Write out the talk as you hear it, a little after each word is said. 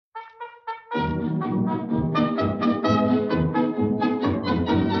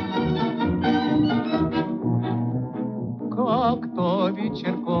Как-то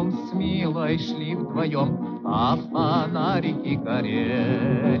вечерком с Милой шли вдвоем, а фонарики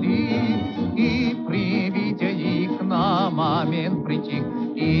горели. И при виде их на момент притих,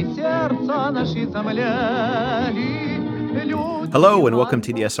 и сердца наши замляли. Hello, and welcome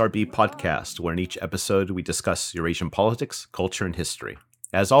to the SRB podcast, where in each episode we discuss Eurasian politics, culture, and history.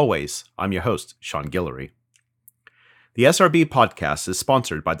 As always, I'm your host, Sean Guillory. The SRB podcast is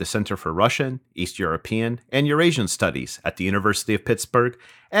sponsored by the Center for Russian, East European, and Eurasian Studies at the University of Pittsburgh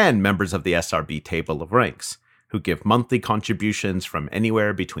and members of the SRB Table of Ranks, who give monthly contributions from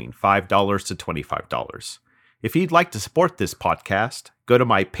anywhere between $5 to $25. If you'd like to support this podcast, go to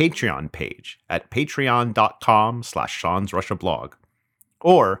my Patreon page at patreon.com/Sean'sRussiaBlog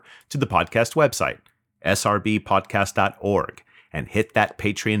or to the podcast website, srbpodcast.org, and hit that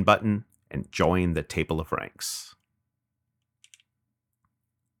Patreon button and join the Table of Ranks.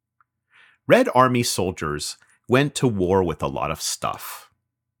 Red Army soldiers went to war with a lot of stuff.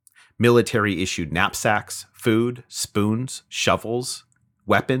 Military-issued knapsacks, food, spoons, shovels,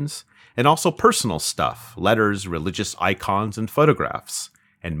 weapons, and also personal stuff, letters, religious icons, and photographs,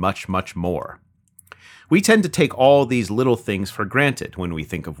 and much, much more. We tend to take all these little things for granted when we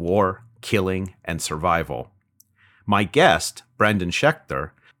think of war, killing, and survival. My guest, Brandon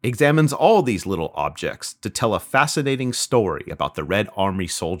Schechter, examines all these little objects to tell a fascinating story about the Red Army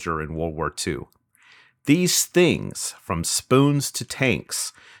soldier in World War II. These things, from spoons to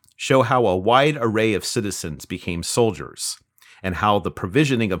tanks, show how a wide array of citizens became soldiers, and how the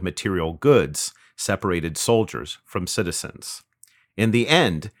provisioning of material goods separated soldiers from citizens. In the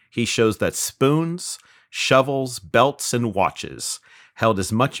end, he shows that spoons, shovels, belts, and watches held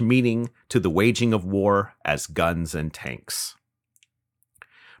as much meaning to the waging of war as guns and tanks.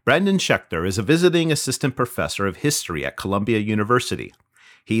 Brandon Schechter is a visiting assistant professor of history at Columbia University.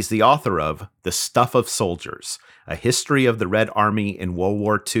 He's the author of The Stuff of Soldiers, A History of the Red Army in World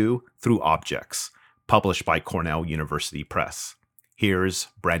War II Through Objects, published by Cornell University Press. Here's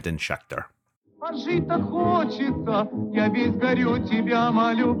Brandon Schechter.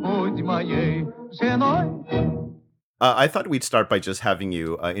 I thought we'd start by just having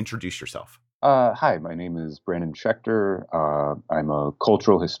you introduce yourself. Hi, my name is Brandon Schechter. I'm a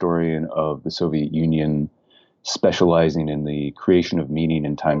cultural historian of the Soviet Union, specializing in the creation of meaning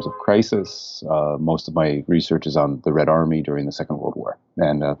in times of crisis. Most of my research is on the Red Army during the Second World War.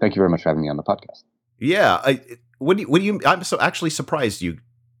 And thank you very much for having me on the podcast. Yeah, I'm so actually surprised you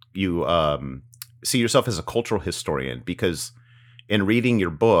see yourself as a cultural historian, because in reading your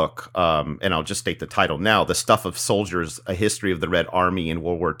book, and I'll just state the title now, The Stuff of Soldiers, A History of the Red Army in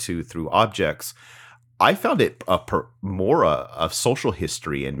World War II Through Objects, I found it more of social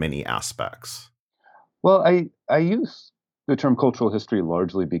history in many aspects. Well, I use the term cultural history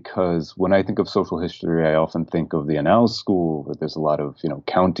largely because when I think of social history, I often think of the Annales School, where there's a lot of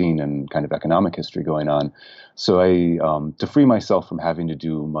counting and kind of economic history going on. So to free myself from having to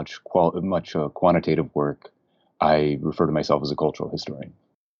do much quantitative work, I refer to myself as a cultural historian.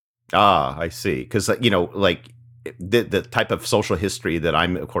 Ah, I see. Because the type of social history that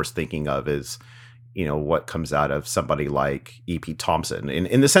I'm, of course, thinking of is what comes out of somebody like E.P. Thompson,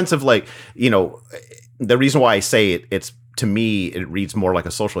 in the sense of the reason why I say it's to me, it reads more like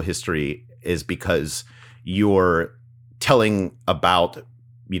a social history is because you're telling about,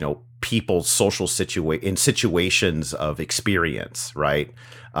 people's social situations of experience, right?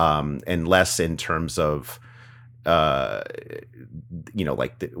 And less in terms of, what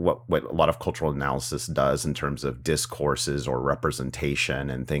a lot of cultural analysis does in terms of discourses or representation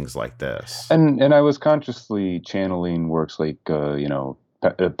and things like this. And I was consciously channeling works like,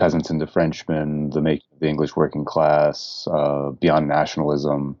 Peasants into Frenchmen, The Making of the English Working Class, Beyond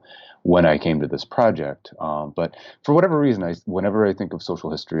Nationalism, when I came to this project. But for whatever reason, whenever I think of social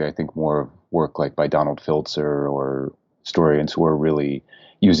history, I think more of work like by Donald Filzer or historians who are really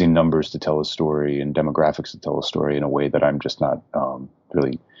using numbers to tell a story and demographics to tell a story in a way that I'm just not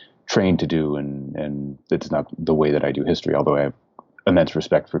really trained to do, and it's not the way that I do history, although I have immense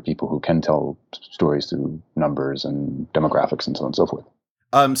respect for people who can tell stories through numbers and demographics and so on and so forth.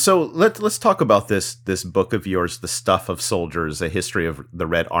 So let's talk about this book of yours, The Stuff of Soldiers, A History of the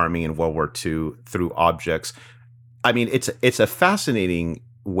Red Army in World War II Through Objects. I mean, it's a fascinating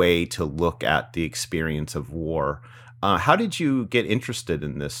way to look at the experience of war. How did you get interested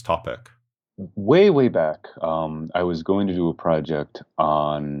in this topic? Way back, I was going to do a project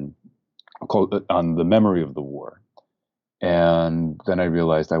on the memory of the war. And then I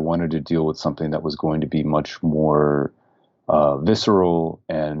realized I wanted to deal with something that was going to be much more visceral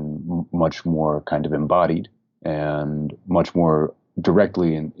and much more kind of embodied and much more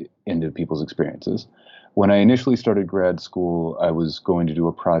directly into people's experiences. When I initially started grad school, I was going to do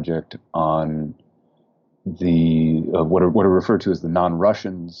a project on the what are referred to as the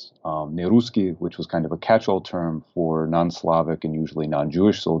non-Russians, Neruski, which was kind of a catch-all term for non-Slavic and usually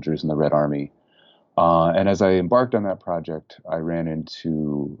non-Jewish soldiers in the Red Army. And as I embarked on that project, I ran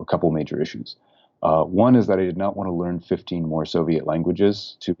into a couple major issues. One is that I did not want to learn 15 more Soviet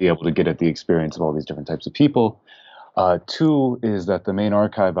languages to be able to get at the experience of all these different types of people. Two is that the main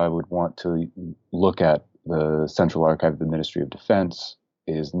archive I would want to look at, the Central Archive of the Ministry of Defense,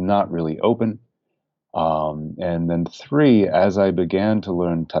 is not really open. And then three, as I began to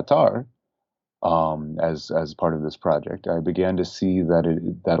learn Tatar, as part of this project, I began to see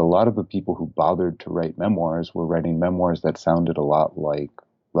that a lot of the people who bothered to write memoirs were writing memoirs that sounded a lot like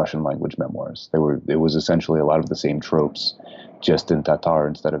Russian language memoirs. It was essentially a lot of the same tropes, just in Tatar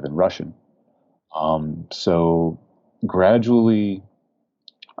instead of in Russian. So gradually,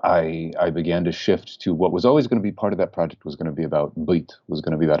 I began to shift to what was always going to be part of that project was going to be about byt, was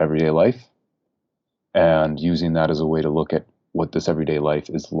going to be about everyday life, and using that as a way to look at what this everyday life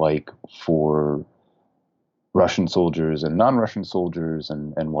is like for Russian soldiers and non-Russian soldiers,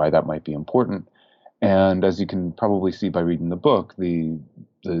 and why that might be important. And as you can probably see by reading the book, the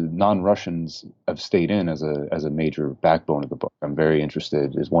non-Russians have stayed in as a major backbone of the book. I'm very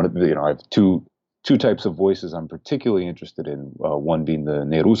interested. Is one of the, I have two types of voices I'm particularly interested in. One being the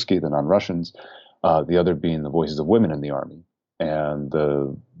Neruski, the non-Russians, the other being the voices of women in the army. And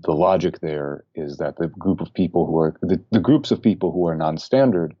the logic there is that the group of people who are the groups of people who are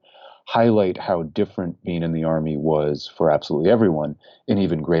non-standard highlight how different being in the army was for absolutely everyone in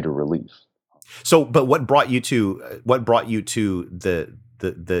even greater relief. So, but what brought you to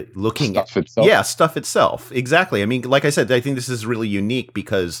the looking Stuff at itself? stuff itself? Exactly. I mean, like I said, I think this is really unique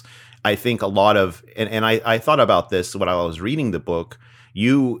because I think a lot of and I thought about this when I was reading the book.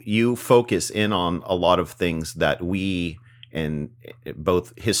 You focus in on a lot of things that we and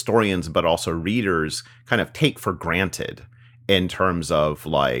both historians but also readers kind of take for granted in terms of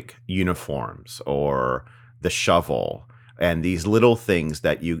like uniforms or the shovel and these little things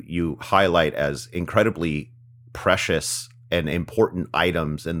that you highlight as incredibly precious and important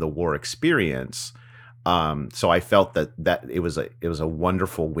items in the war experience. So I felt that it was a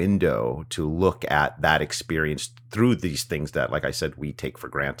wonderful window to look at that experience through these things that, like I said, we take for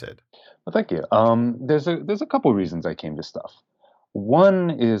granted. Well, thank you. There's a couple reasons I came to stuff. One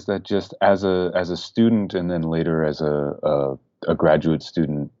is that just as a student and then later as a graduate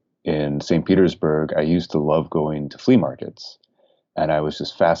student in St. Petersburg, I used to love going to flea markets, and I was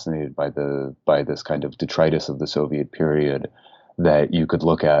just fascinated by this kind of detritus of the Soviet period that you could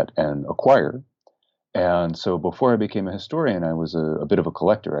look at and acquire. And so before I became a historian, I was a bit of a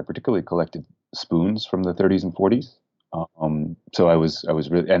collector. I particularly collected spoons from the 30s and 40s. So I was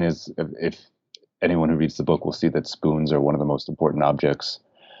really, and if anyone who reads the book will see that spoons are one of the most important objects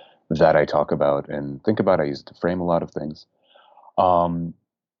that I talk about and think about. I use it to frame a lot of things.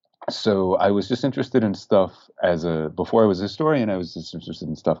 So I was just interested in stuff before I was a historian, I was just interested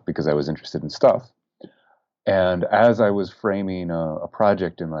in stuff because I was interested in stuff. And as I was framing a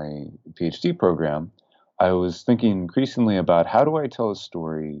project in my PhD program, I was thinking increasingly about how do I tell a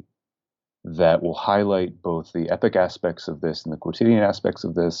story that will highlight both the epic aspects of this and the quotidian aspects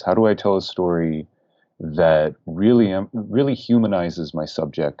of this? How do I tell a story that really humanizes my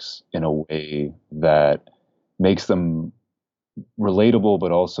subjects in a way that makes them relatable,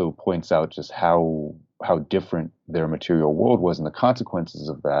 but also points out just how different their material world was and the consequences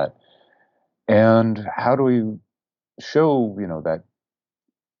of that? And how do we show, that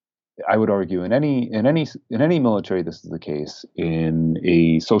I would argue in any military this is the case. In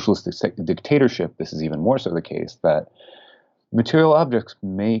a socialist dictatorship, this is even more so the case, that material objects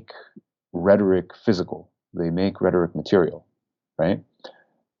make rhetoric physical. They make rhetoric material, right?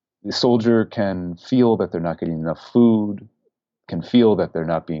 The soldier can feel that they're not getting enough food, can feel that they're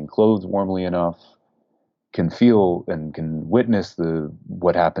not being clothed warmly enough, can feel and can witness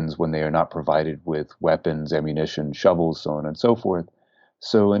what happens when they are not provided with weapons, ammunition, shovels, so on and so forth.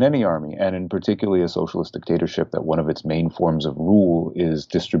 So in any army, and in particularly a socialist dictatorship, that one of its main forms of rule is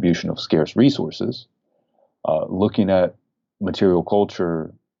distribution of scarce resources, looking at material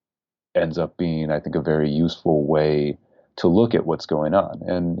culture ends up being, I think, a very useful way to look at what's going on.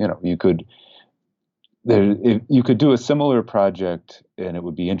 And you could do a similar project, and it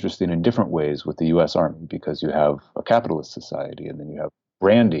would be interesting in different ways with the U.S. Army, because you have a capitalist society, and then you have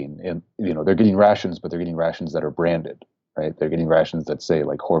branding, and they're getting rations, but they're getting rations that are branded, right? They're getting rations that say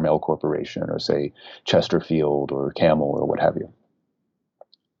like Hormel Corporation or say Chesterfield or Camel or what have you,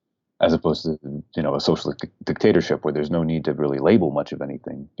 as opposed to a socialist dictatorship where there's no need to really label much of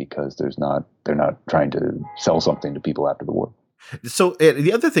anything because they're not trying to sell something to people after the war. So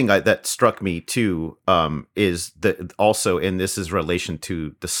the other thing that struck me too is that also, and this is relation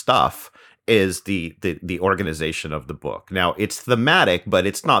to the stuff, is the organization of the book. Now it's thematic, but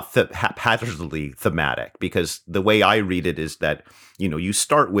it's not haphazardly thematic, because the way I read it is that you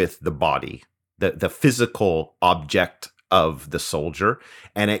start with the body, the physical object of the soldier,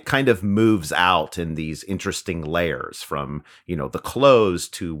 and it kind of moves out in these interesting layers from the clothes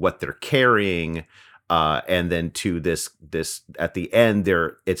to what they're carrying. And then to this at the end,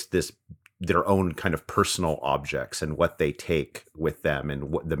 it's their own kind of personal objects and what they take with them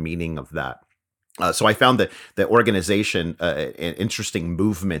and what the meaning of that. So I found that the organization an interesting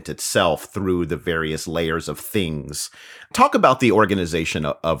movement itself through the various layers of things. Talk about the organization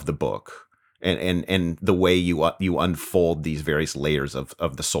of the book and the way you unfold these various layers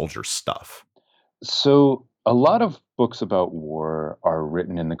of the soldier's stuff. So a lot of books about war are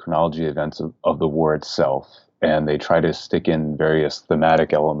written in the chronology events of the war itself, and they try to stick in various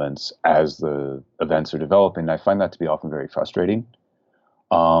thematic elements as the events are developing. I find that to be often very frustrating.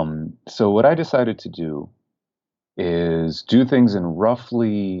 So what I decided to do is do things in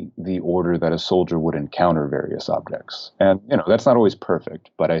roughly the order that a soldier would encounter various objects. And, that's not always perfect,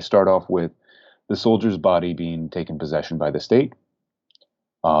 but I start off with the soldier's body being taken possession by the state.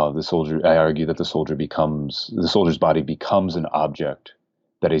 I argue that the soldier's body becomes an object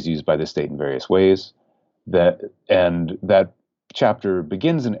that is used by the state in various ways. That chapter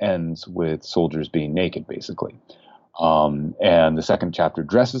begins and ends with soldiers being naked, basically. And the second chapter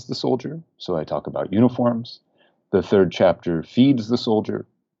dresses the soldier, so I talk about uniforms. The third chapter feeds the soldier.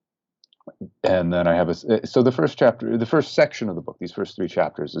 And then I have so the first section of the book, these first three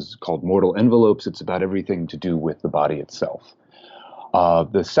chapters, is called Mortal Envelopes. It's about everything to do with the body itself.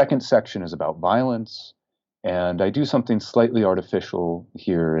 The second section is about violence, and I do something slightly artificial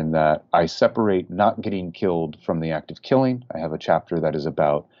here in that I separate not getting killed from the act of killing. I have a chapter that is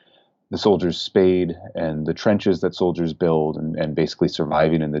about the soldier's spade and the trenches that soldiers build and basically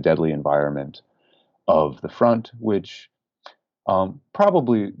surviving in the deadly environment of the front, which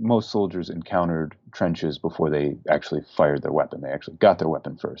probably most soldiers encountered trenches before they actually fired their weapon. They actually got their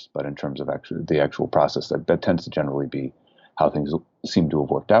weapon first, but in terms of the actual process, that tends to generally be how things seem to have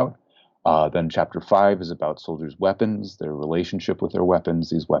worked out. Then chapter 5 is about soldiers' weapons, their relationship with their weapons,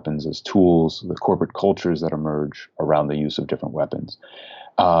 these weapons as tools, the corporate cultures that emerge around the use of different weapons.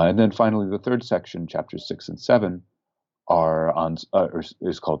 And then finally, the third section, chapters 6 and 7,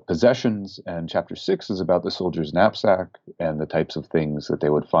 is called Possessions, and chapter 6 is about the soldier's knapsack and the types of things that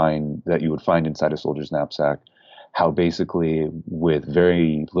you would find inside a soldier's knapsack. How basically, with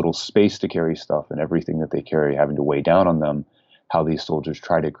very little space to carry stuff and everything that they carry having to weigh down on them, how these soldiers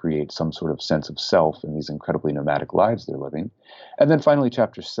try to create some sort of sense of self in these incredibly nomadic lives they're living. And then finally,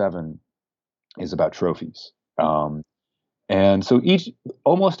 chapter 7 is about trophies. And so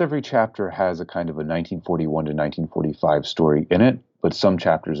almost every chapter has a kind of a 1941 to 1945 story in it, but some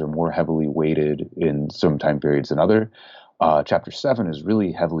chapters are more heavily weighted in some time periods than other. Chapter 7 is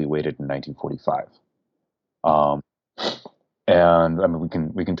really heavily weighted in 1945. And I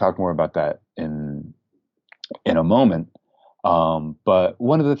mean, we can talk more about that in a moment. But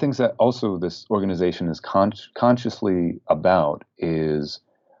one of the things that also this organization is consciously about is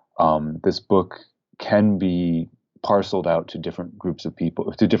this book can be parceled out to different groups of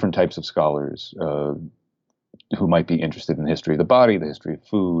people, to different types of scholars who might be interested in the history of the body, the history of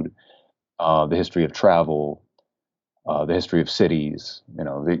food, the history of travel, the history of cities.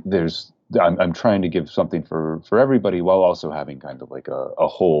 I'm trying to give something for everybody while also having kind of like a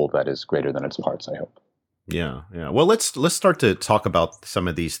whole that is greater than its parts, I hope. Yeah. Well, let's start to talk about some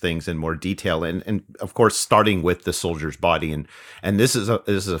of these things in more detail, and of course, starting with the soldier's body, and this is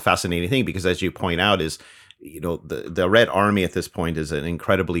a fascinating thing because, as you point out, is the Red Army at this point is an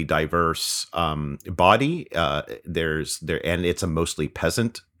incredibly diverse body. And it's a mostly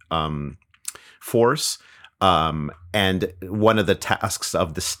peasant force. And one of the tasks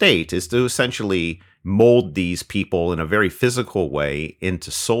of the state is to essentially mold these people in a very physical way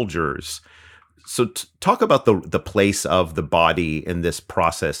into soldiers. So talk about the place of the body in this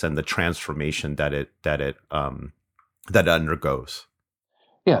process and the transformation that it undergoes.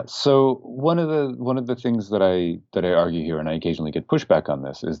 Yeah. So one of the things that I argue here, and I occasionally get pushback on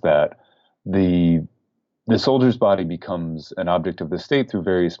this, is that the soldier's body becomes an object of the state through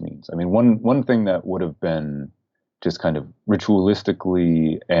various means. I mean, one thing that would have been just kind of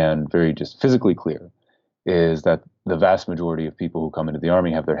ritualistically and very just physically clear is that the vast majority of people who come into the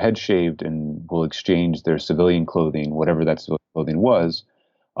army have their heads shaved and will exchange their civilian clothing, whatever that civilian clothing was,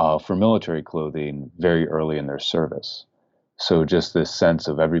 for military clothing very early in their service. So just this sense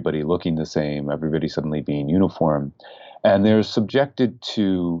of everybody looking the same, everybody suddenly being uniform, and they're subjected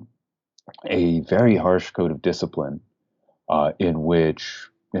to a very harsh code of discipline, in which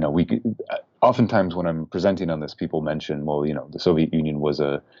oftentimes when I'm presenting on this, people mention, well, the Soviet Union was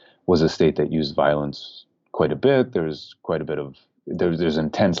a state that used violence quite a bit. There's quite a bit of there's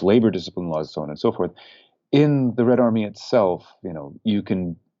intense labor discipline laws, so on and so forth. In the Red Army itself, you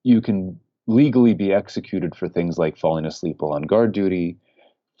can legally be executed for things like falling asleep while on guard duty,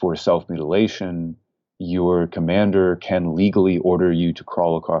 for self-mutilation. Your commander can legally order you to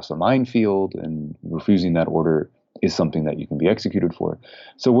crawl across a minefield, and refusing that order is something that you can be executed for.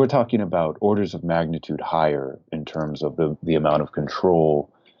 So we're talking about orders of magnitude higher in terms of the amount of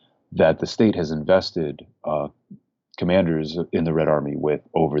control that the state has invested commanders in the Red Army with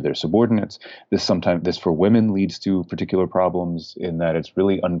over their subordinates. This for women leads to particular problems in that it's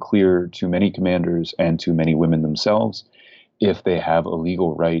really unclear to many commanders and to many women themselves if they have a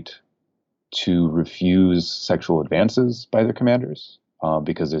legal right to refuse sexual advances by their commanders,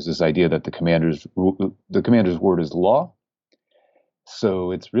 because there's this idea that the commander's word is law.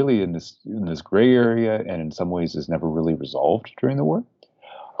 So it's really in this gray area, and in some ways is never really resolved during the war.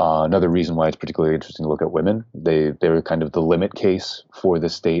 Another reason why it's particularly interesting to look at women. They're kind of the limit case for the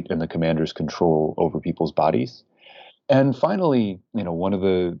state and the commander's control over people's bodies. And finally, one of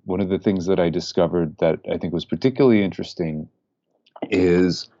the things that I discovered that I think was particularly interesting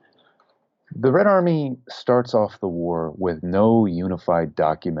is the Red Army starts off the war with no unified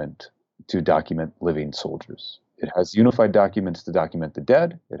document to document living soldiers. It has unified documents to document the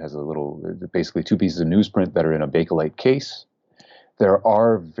dead. It has basically two pieces of newsprint that are in a Bakelite case. There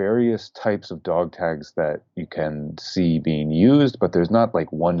are various types of dog tags that you can see being used, but there's not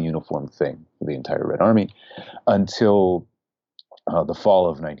like one uniform thing for the entire Red Army until the fall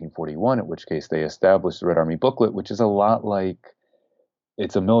of 1941, at which case they established the Red Army booklet, which is a lot like,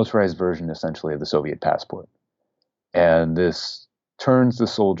 it's a militarized version essentially of the Soviet passport. And this turns the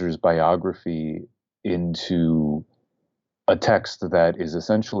soldier's biography into a text that is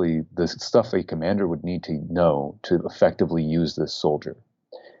essentially the stuff a commander would need to know to effectively use this soldier.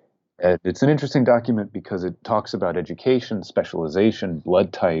 And it's an interesting document because it talks about education, specialization,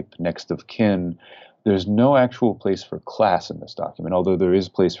 blood type, next of kin. There's no actual place for class in this document, although there is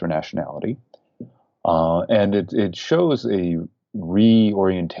place for nationality. And it shows a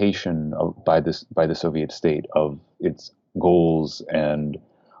reorientation by the Soviet state of its goals and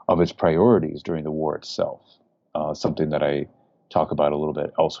of its priorities during the war itself. Something that I talk about a little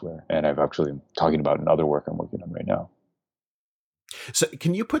bit elsewhere, and I've actually talking about in other work I'm working on right now. So,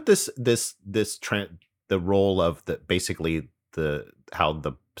 can you put the role of how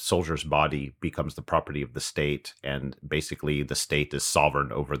the soldier's body becomes the property of the state, and basically the state is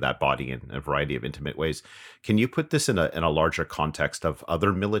sovereign over that body in a variety of intimate ways? Can you put this in a larger context of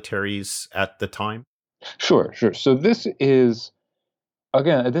other militaries at the time? Sure. So this is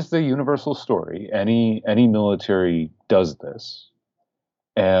a universal story. Any military does this,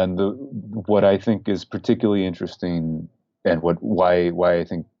 and what I think is particularly interesting, and why I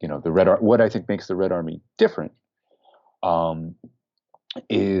think what I think makes the Red Army different,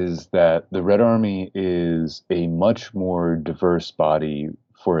 is that the Red Army is a much more diverse body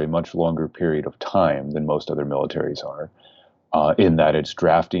for a much longer period of time than most other militaries are. In that it's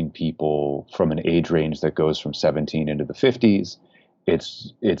drafting people from an age range that goes from 17 into the 50s.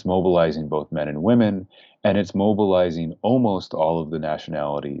 It's mobilizing both men and women, and it's mobilizing almost all of the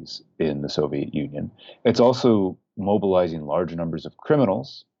nationalities in the Soviet Union. It's also mobilizing large numbers of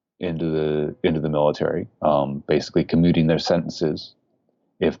criminals into the military, basically commuting their sentences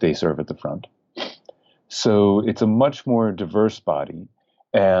if they serve at the front. So it's a much more diverse body,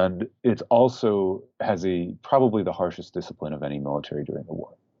 and it also has probably the harshest discipline of any military during the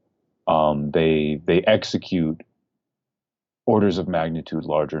war. They execute orders of magnitude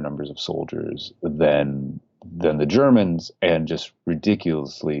larger numbers of soldiers than the Germans, and just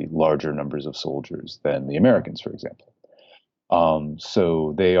ridiculously larger numbers of soldiers than the Americans, for example.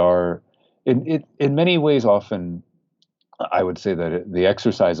 So they are, in many ways, often, I would say that the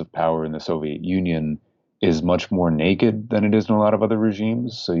exercise of power in the Soviet Union is much more naked than it is in a lot of other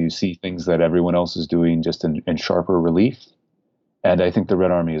regimes. So you see things that everyone else is doing just in sharper relief. And I think the Red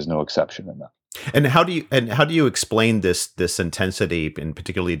Army is no exception in that. And how do you explain this intensity, and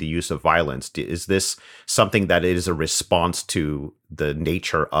particularly the use of violence? Is this something that is a response to the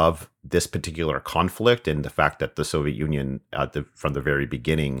nature of this particular conflict and the fact that the Soviet Union from the very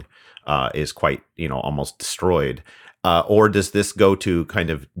beginning is quite, almost destroyed? Or does this go to kind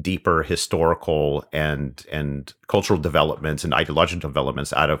of deeper historical and cultural developments and ideological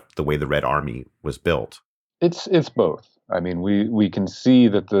developments out of the way the Red Army was built? It's both. I mean, we can see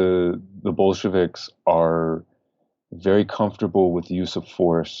that the Bolsheviks are very comfortable with the use of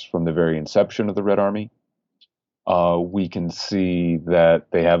force from the very inception of the Red Army. We can see that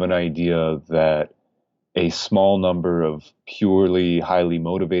they have an idea that a small number of purely highly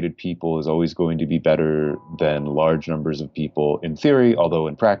motivated people is always going to be better than large numbers of people in theory, although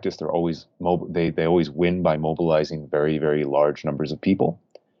in practice they're always they always win by mobilizing very, very large numbers of people.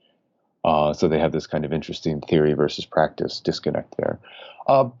 So they have this kind of interesting theory versus practice disconnect there.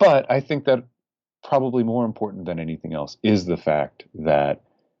 But I think that probably more important than anything else is the fact that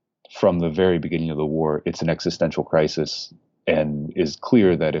from the very beginning of the war, it's an existential crisis, and is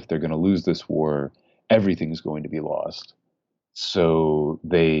clear that if they're going to lose this war, everything is going to be lost. So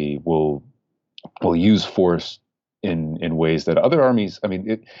they will use force in ways that other armies. I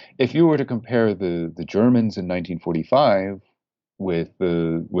mean, if you were to compare the Germans in 1945 with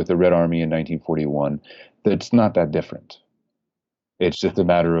the Red Army in 1941, that's not that different. It's just a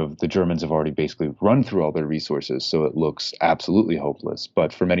matter of the Germans have already basically run through all their resources, so it looks absolutely hopeless.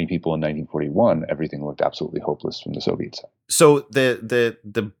 But for many people in 1941, everything looked absolutely hopeless from the Soviet side. So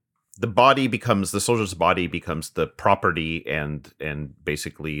the body becomes, the soldier's body becomes the property and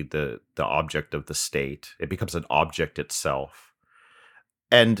basically the object of the state. It becomes an object itself.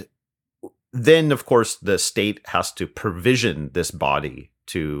 And then, of course, the state has to provision this body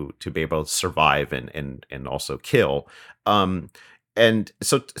to be able to survive and also kill. And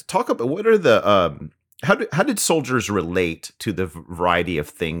so talk about what are the how did soldiers relate to the variety of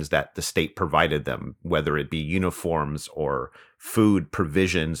things that the state provided them, whether it be uniforms or food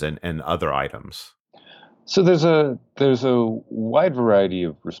provisions and other items? So there's a wide variety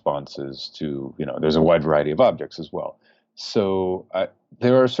of responses to, there's a wide variety of objects as well. So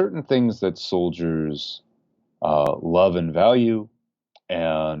there are certain things that soldiers love and value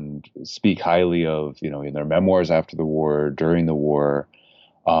and speak highly of, in their memoirs after the war, during the war.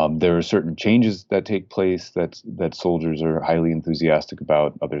 There are certain changes that take place that soldiers are highly enthusiastic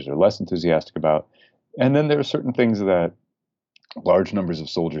about, others are less enthusiastic about. And then there are certain things that large numbers of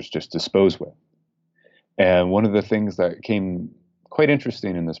soldiers just dispose with. And one of the things that came quite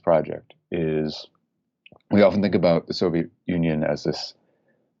interesting in this project is we often think about the Soviet Union as this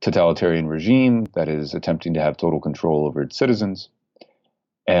totalitarian regime that is attempting to have total control over its citizens,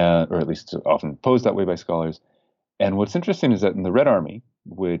 or at least often posed that way by scholars. And what's interesting is that in the Red Army,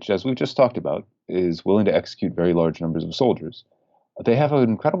 which, as we've just talked about, is willing to execute very large numbers of soldiers, they have an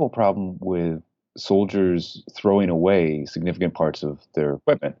incredible problem with soldiers throwing away significant parts of their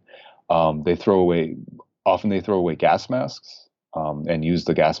equipment. Often they throw away gas masks and use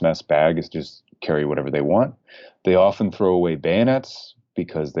the gas mask bag as just carry whatever they want. They often throw away bayonets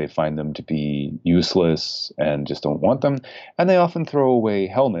because they find them to be useless and just don't want them. And they often throw away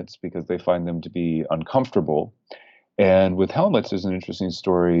helmets because they find them to be uncomfortable. And with helmets, there's an interesting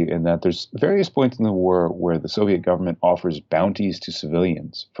story in that there's various points in the war where the Soviet government offers bounties to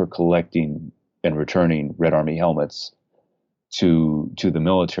civilians for collecting and returning Red Army helmets to the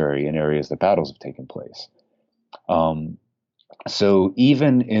military in areas that battles have taken place. So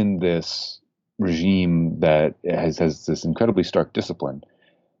even in this regime that has this incredibly stark discipline,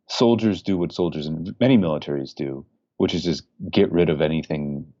 soldiers do what soldiers in many militaries do, which is just get rid of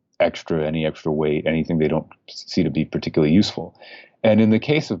anything extra, any extra weight, anything they don't see to be particularly useful. And in the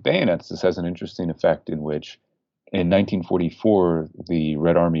case of bayonets, this has an interesting effect in which in 1944, the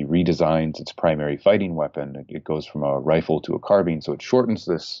Red Army redesigns its primary fighting weapon. It goes from a rifle to a carbine, so it shortens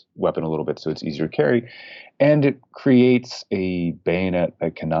this weapon a little bit so it's easier to carry. And it creates a bayonet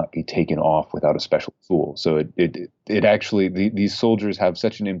that cannot be taken off without a special tool. So it actually, these soldiers have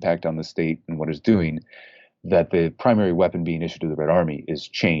such an impact on the state and what it's doing that the primary weapon being issued to the Red Army is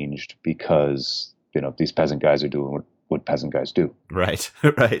changed because, these peasant guys are doing what peasant guys do. Right,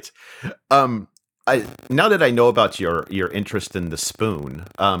 right. Now that I know about your interest in the spoon,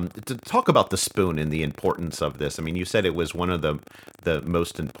 to talk about the spoon and the importance of this. I mean, you said it was one of the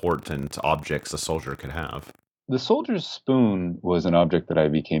most important objects a soldier could have. The soldier's spoon was an object that I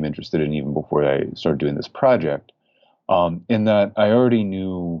became interested in even before I started doing this project. In that I already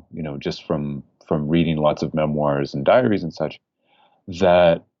knew, just from reading lots of memoirs and diaries and such,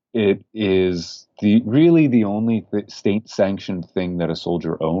 that it is really the only state-sanctioned thing that a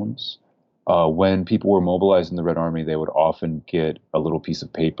soldier owns. When people were mobilized in the Red Army, they would often get a little piece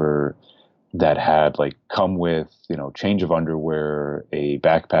of paper that had like come with, change of underwear, a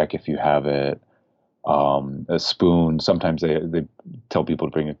backpack if you have it, a spoon. Sometimes they tell people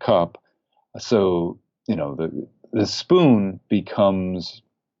to bring a cup. So, the spoon becomes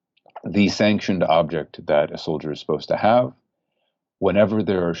the sanctioned object that a soldier is supposed to have. Whenever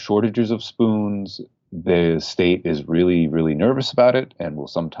there are shortages of spoons, the state is really, really nervous about it, and will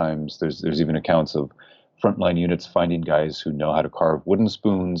sometimes there's even accounts of frontline units finding guys who know how to carve wooden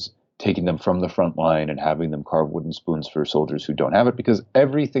spoons, taking them from the front line and having them carve wooden spoons for soldiers who don't have it, because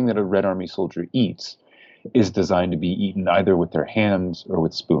everything that a Red Army soldier eats is designed to be eaten either with their hands or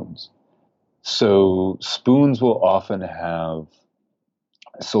with spoons. So spoons will often have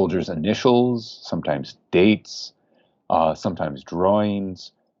soldiers' initials, sometimes dates, sometimes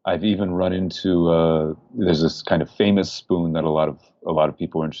drawings. I've even run into there's this kind of famous spoon that a lot of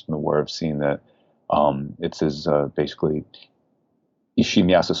people interested in the war have seen, that it says basically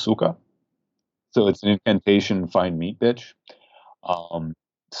Ishimiasa Suka. So it's an incantation, find meat, bitch. Um,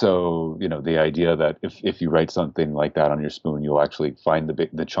 so the idea that if you write something like that on your spoon, you'll actually find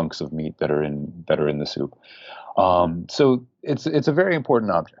the chunks of meat that are in the soup. So it's a very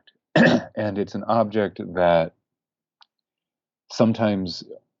important object, and it's an object that sometimes,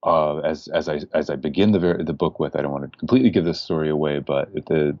 as I begin the book with, I don't want to completely give this story away, but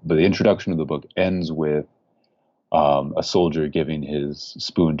the introduction of the book ends with a soldier giving his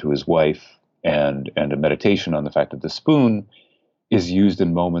spoon to his wife, and a meditation on the fact that the spoon is used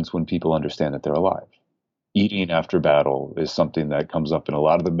in moments when people understand that they're alive. Eating after battle is something that comes up in a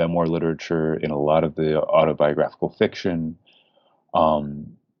lot of the memoir literature, in a lot of the autobiographical fiction.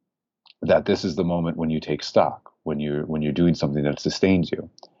 That this is the moment when you take stock, when you're doing something that sustains you.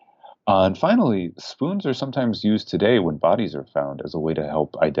 And finally, spoons are sometimes used today when bodies are found as a way to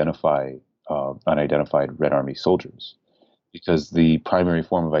help identify unidentified Red Army soldiers, because the primary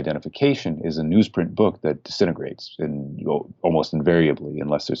form of identification is a newsprint book that disintegrates almost invariably,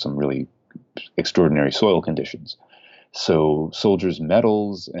 unless there's some really extraordinary soil conditions. So soldiers'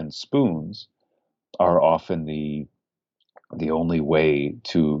 medals and spoons are often the only way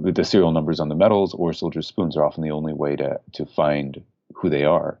to, the serial numbers on the medals or soldiers' spoons are often the only way to find who they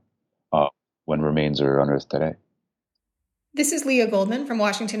are when remains are unearthed today. This is Leah Goldman from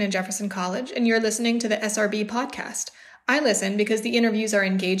Washington and Jefferson College, and you're listening to the SRB podcast. I listen because the interviews are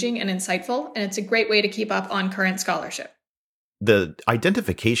engaging and insightful, and it's a great way to keep up on current scholarship. The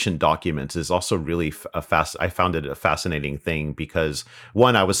identification documents is also really I found it a fascinating thing, because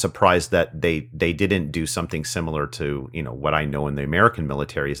one, I was surprised that they didn't do something similar to, what I know in the American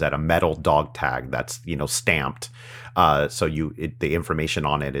military, is that a metal dog tag that's, stamped. So the information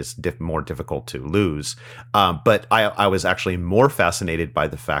on it is more difficult to lose. But I was actually more fascinated by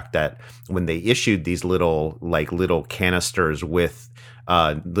the fact that when they issued these little canisters with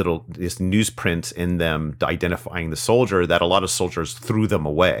this newsprint in them identifying the soldier, that a lot of soldiers threw them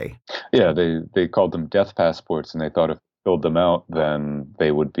away. Yeah, they called them death passports, and they thought if they filled them out, then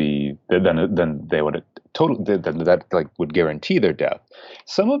they would be then they would that would guarantee their death.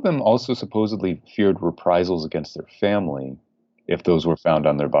 Some of them also supposedly feared reprisals against their family if those were found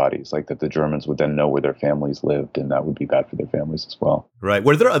on their bodies, like that the Germans would then know where their families lived, and that would be bad for their families as well. Right.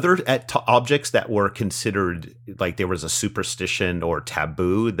 Were there other objects that were considered, like there was a superstition or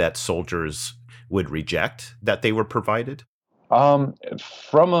taboo that soldiers would reject that they were provided? From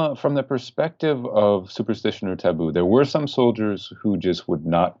the perspective of superstition or taboo, there were some soldiers who just would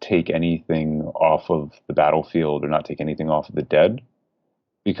not take anything off of the battlefield or not take anything off of the dead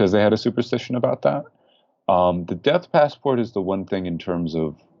because they had a superstition about that. The death passport is the one thing in terms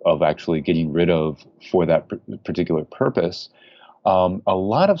of actually getting rid of for that particular purpose. A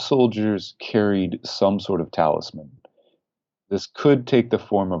lot of soldiers carried some sort of talisman. This could take the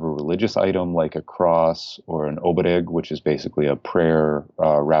form of a religious item like a cross or an obereg, which is basically a prayer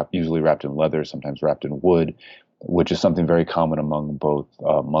usually wrapped in leather, sometimes wrapped in wood, which is something very common among both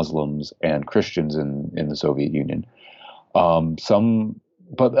Muslims and Christians in the Soviet Union.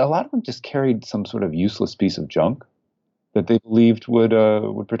 But a lot of them just carried some sort of useless piece of junk that they believed would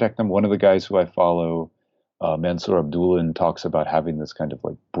protect them. One of the guys who I follow, Mansour Abdulin, talks about having this kind of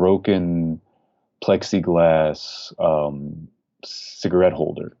like broken plexiglass cigarette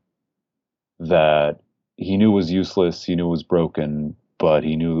holder that he knew was useless. He knew it was broken, but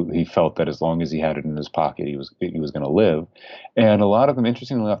he felt that as long as he had it in his pocket, he was going to live. And a lot of them,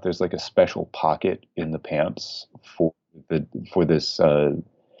 interestingly enough, there's like a special pocket in the pants for this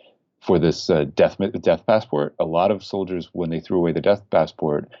death passport. A lot of soldiers, when they threw away the death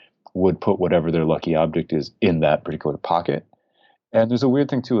passport, would put whatever their lucky object is in that particular pocket. And there's a weird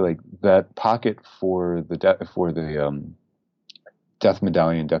thing too, like that pocket for the death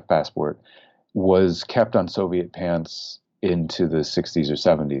medallion, death passport, was kept on Soviet pants into the 60s or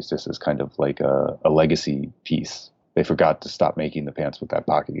 70s, just as kind of like a legacy piece. They forgot to stop making the pants with that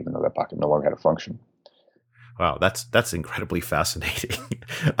pocket, even though that pocket no longer had a function. Wow, that's incredibly fascinating.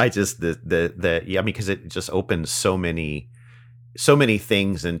 I just yeah, I mean, because it just opens so many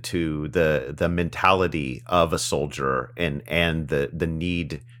things into the mentality of a soldier and the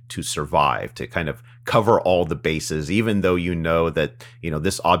need to survive, to kind of cover all the bases, even though you know that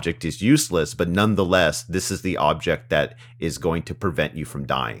this object is useless, but nonetheless this is the object that is going to prevent you from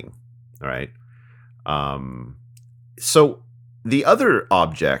dying. All right. So the other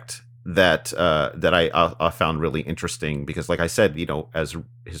object that I found really interesting, because like I said, as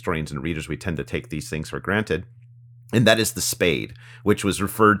historians and readers, we tend to take these things for granted, and that is the spade, which was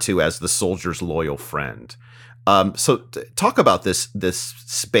referred to as the soldier's loyal friend. So talk about this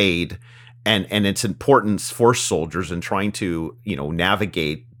spade and its importance for soldiers in trying to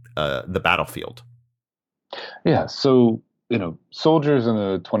navigate the battlefield. Yeah, so soldiers in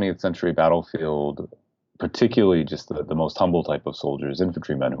the 20th century battlefield, particularly just the most humble type of soldiers,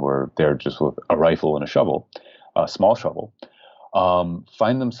 infantrymen who are there just with a rifle and a shovel, a small shovel,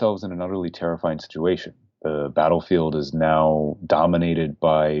 find themselves in an utterly terrifying situation. The battlefield is now dominated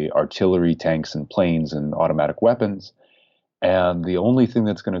by artillery, tanks, and planes and automatic weapons. And the only thing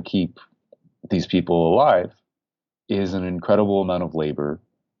that's going to keep these people alive is an incredible amount of labor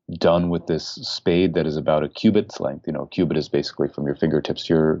done with this spade that is about a cubit's length. A cubit is basically from your fingertips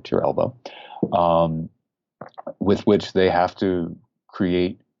to your elbow, with which they have to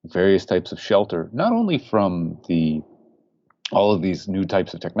create various types of shelter, not only from all of these new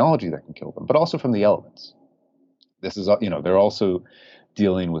types of technology that can kill them, but also from the elements. This is, they're also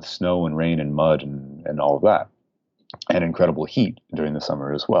dealing with snow and rain and mud and all of that, and incredible heat during the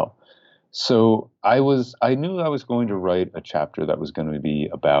summer as well. So I knew I was going to write a chapter that was going to be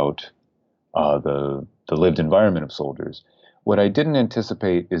about the lived environment of soldiers. What I didn't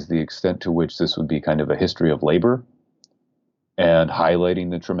anticipate is the extent to which this would be kind of a history of labor and highlighting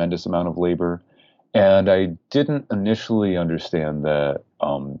the tremendous amount of labor. And I didn't initially understand that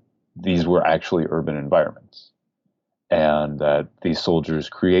these were actually urban environments, and that these soldiers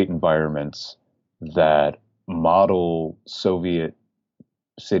create environments that model Soviet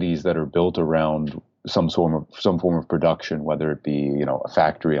cities that are built around some form of production, whether it be a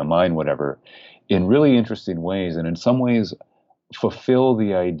factory, a mine, whatever, in really interesting ways, and in some ways fulfill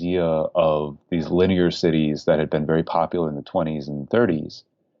the idea of these linear cities that had been very popular in the 20s and 30s,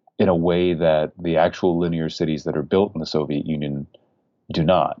 in a way that the actual linear cities that are built in the Soviet Union do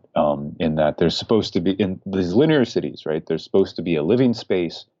not. In that there's supposed to be, in these linear cities, right, there's supposed to be a living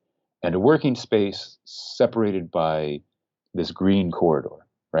space and a working space separated by this green corridor,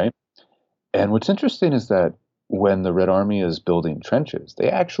 right? And what's interesting is that when the Red Army is building trenches, they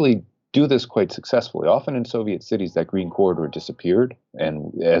actually do this quite successfully. Often in Soviet cities, that green corridor disappeared,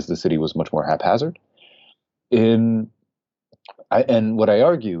 and as the city was much more haphazard. And what I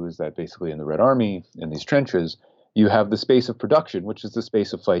argue is that basically in the Red Army, in these trenches, you have the space of production, which is the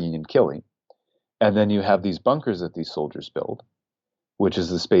space of fighting and killing. And then you have these bunkers that these soldiers build, which is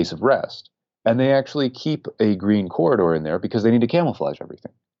the space of rest. And they actually keep a green corridor in there because they need to camouflage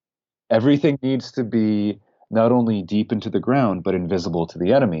everything. Everything needs to be not only deep into the ground, but invisible to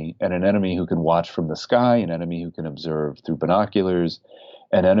the enemy, and an enemy who can watch from the sky, an enemy who can observe through binoculars,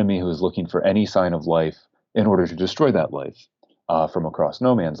 an enemy who is looking for any sign of life in order to destroy that life from across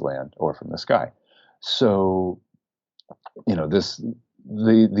no man's land or from the sky. So, the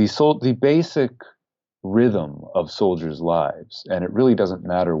basic rhythm of soldiers' lives, and it really doesn't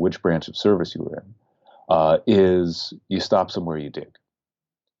matter which branch of service you were in, is you stop somewhere, you dig.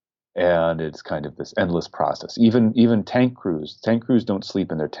 And it's kind of this endless process. Even tank crews don't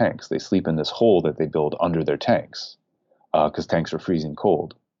sleep in their tanks. They sleep in this hole that they build under their tanks, because tanks are freezing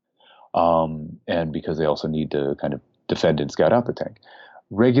cold, and because they also need to kind of defend and scout out the tank.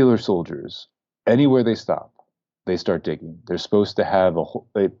 Regular soldiers, anywhere they stop, they start digging. They're supposed to have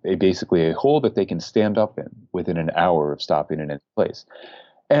basically a hole that they can stand up in within an hour of stopping in any place.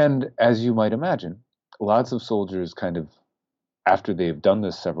 And as you might imagine, lots of soldiers kind of, after they've done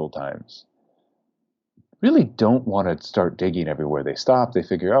this several times, really don't want to start digging everywhere they stop. They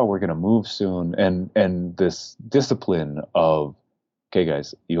figure, oh, we're going to move soon. And this discipline of, okay,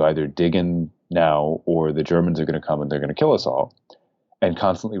 guys, you either dig in now or the Germans are going to come and they're going to kill us all. And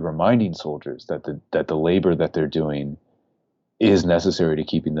constantly reminding soldiers that the labor that they're doing is necessary to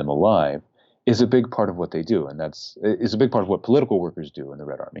keeping them alive is a big part of what they do. And is a big part of what political workers do in the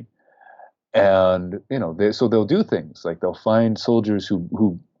Red Army. And, so they'll do things like they'll find soldiers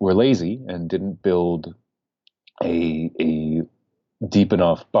who were lazy and didn't build a deep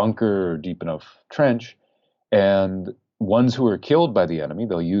enough bunker or deep enough trench, and ones who are killed by the enemy,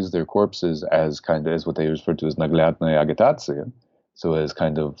 they'll use their corpses as kind of as what they refer to as nagliatная agitacija, so as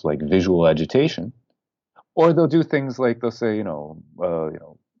kind of like visual agitation. Or they'll do things like they'll say,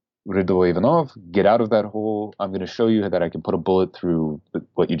 Rido Ivanov, get out of that hole. I'm going to show you that I can put a bullet through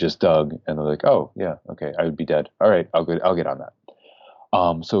what you just dug. And they're like, oh yeah, okay, I would be dead. All right, I'll get on that.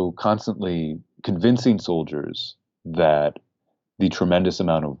 So constantly convincing soldiers that the tremendous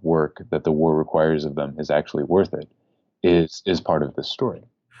amount of work that the war requires of them is actually worth it is part of this story.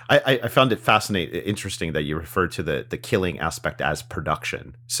 I found it fascinating, interesting that you referred to the killing aspect as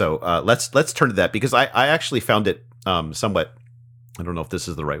production. So let's turn to that, because I actually found it somewhat, I don't know if this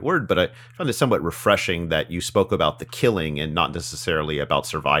is the right word, but I found it somewhat refreshing that you spoke about the killing and not necessarily about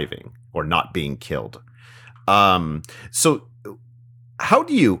surviving or not being killed. So how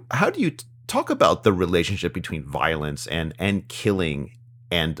do you talk about the relationship between violence and killing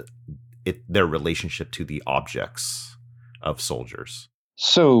and their relationship to the objects of soldiers?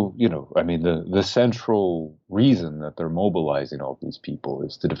 So, I mean, the central reason that they're mobilizing all these people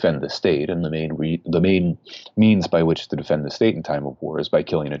is to defend the state, and the main means by which to defend the state in time of war is by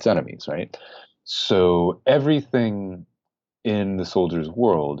killing its enemies, right? So everything in the soldier's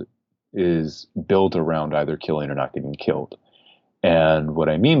world is built around either killing or not getting killed. And what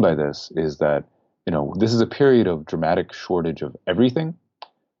I mean by this is that, this is a period of dramatic shortage of everything.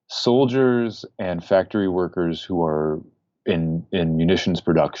 Soldiers and factory workers who are in munitions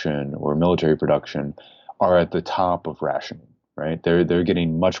production or military production are at the top of rationing, right? They're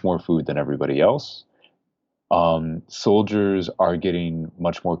getting much more food than everybody else. Soldiers are getting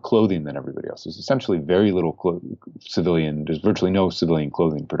much more clothing than everybody else. There's essentially very little there's virtually no civilian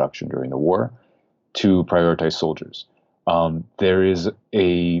clothing production during the war to prioritize soldiers. There is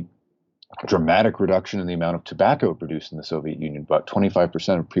a dramatic reduction in the amount of tobacco produced in the Soviet Union, about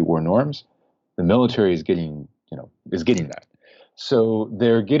 25% of pre-war norms. The military is getting that. So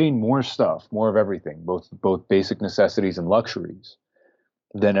they're getting more stuff, more of everything, both basic necessities and luxuries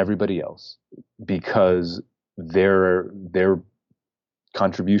than everybody else, because their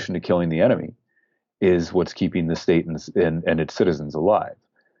contribution to killing the enemy is what's keeping the state and its citizens alive.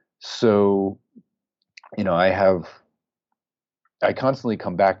 So, I constantly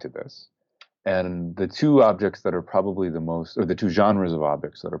come back to this. And the two objects that are probably the two genres of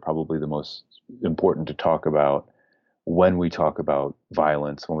objects that are probably the most important to talk about when we talk about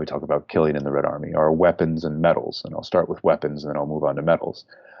violence, when we talk about killing in the Red Army, are weapons and metals. And I'll start with weapons, and then I'll move on to metals.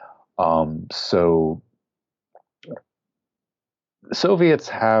 So the Soviets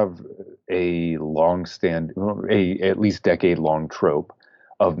have a at least decade-long trope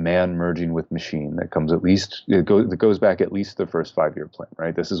of man merging with machine that goes back at least the first 5-year plan,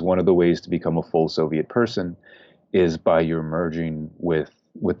 right? This is one of the ways to become a full Soviet person, is by your merging with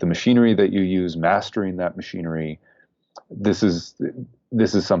the machinery that you use, mastering that machinery. This is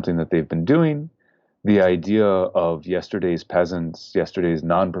something that they've been doing. The idea of yesterday's peasants, yesterday's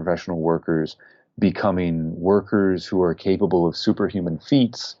non-professional workers becoming workers who are capable of superhuman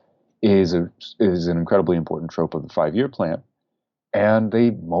feats is an incredibly important trope of the 5-year plan. And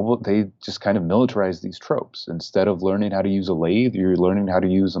they just kind of militarize these tropes. Instead of learning how to use a lathe, you're learning how to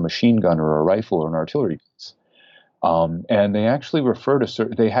use a machine gun or a rifle or an artillery piece. And they actually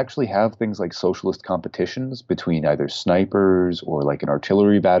they actually have things like socialist competitions between either snipers or like an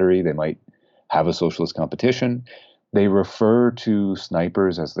artillery battery. They might have a socialist competition. They refer to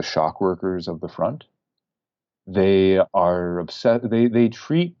snipers as the shock workers of the front. They are upset. They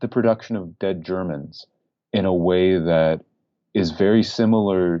treat the production of dead Germans in a way that is very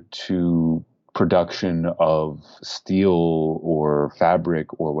similar to production of steel or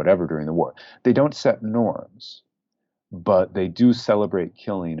fabric or whatever during the war. They don't set norms, but they do celebrate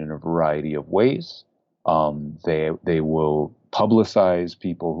killing in a variety of ways. They will publicize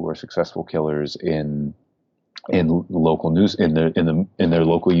people who are successful killers in local news, in their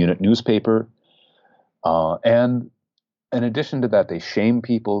local unit newspaper, and in addition to that, they shame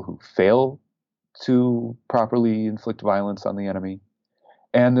people who fail to properly inflict violence on the enemy.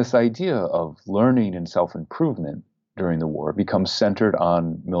 And this idea of learning and self-improvement during the war becomes centered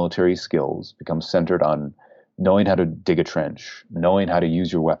on military skills, becomes centered on knowing how to dig a trench, knowing how to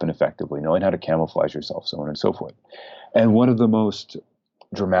use your weapon effectively, knowing how to camouflage yourself, so on and so forth. And one of the most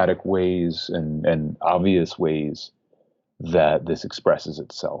dramatic ways and obvious ways that this expresses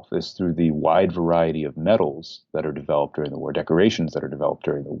itself is through the wide variety of medals that are developed during the war, decorations that are developed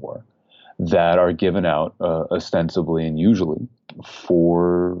during the war, that are given out ostensibly and usually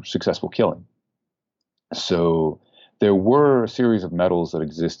for successful killing. So there were a series of medals that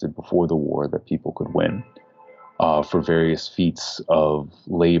existed before the war that people could win. for various feats of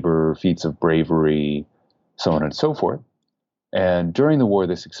labor, feats of bravery, so on and so forth. And during the war,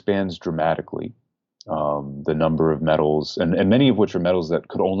 this expands dramatically. The number of medals, and many of which are medals that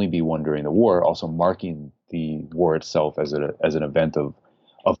could only be won during the war, also marking the war itself as an event of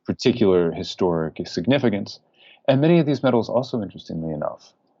particular historic significance. And many of these medals also, interestingly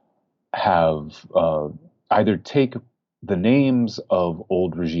enough, have either take the names of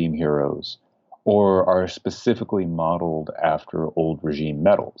old regime heroes or are specifically modeled after old regime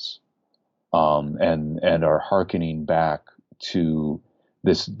medals, and are hearkening back to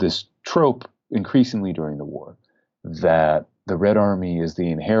this trope increasingly during the war, that the Red Army is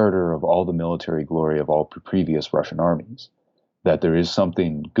the inheritor of all the military glory of all previous Russian armies, that there is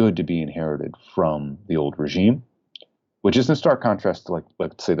something good to be inherited from the old regime, which is in stark contrast to, like,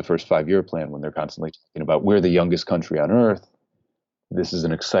 let's say, the first 5-year plan, when they're constantly talking about we're the youngest country on earth, this is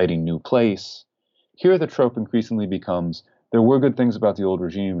an exciting new place. Here the trope increasingly becomes, there were good things about the old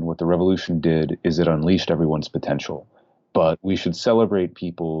regime, and what the revolution did is it unleashed everyone's potential. But we should celebrate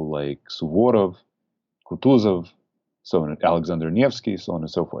people like Suvorov, Kutuzov, so on, Alexander Nevsky, so on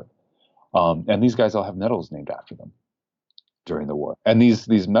and so forth. And these guys all have medals named after them during the war. And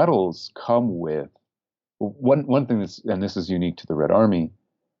these medals come with one thing that's, and this is unique to the Red Army,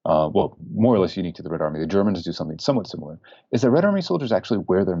 well, more or less unique to the Red Army. The Germans do something somewhat similar, is that Red Army soldiers actually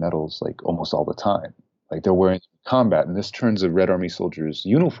wear their medals like almost all the time. Like, they're wearing combat, and this turns a Red Army soldier's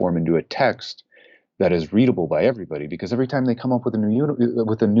uniform into a text that is readable by everybody, because every time they come up with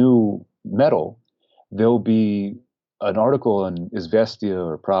a new medal, there'll be an article on Izvestia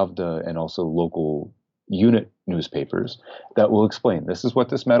or Pravda and also local unit newspapers that will explain, this is what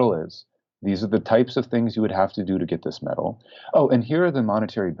this medal is. These are the types of things you would have to do to get this medal. Oh, and here are the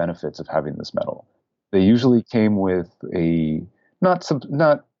monetary benefits of having this medal. They usually came with a not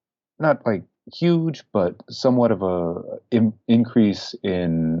like huge, but somewhat of a increase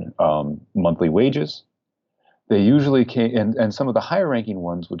in monthly wages. They usually came, and some of the higher ranking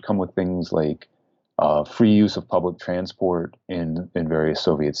ones would come with things like free use of public transport in various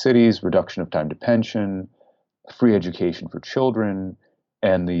Soviet cities, reduction of time to pension, free education for children.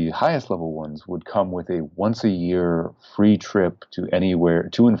 And the highest level ones would come with a once a year free trip to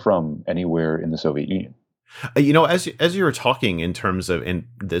and from anywhere in the Soviet Union. As you were talking in terms of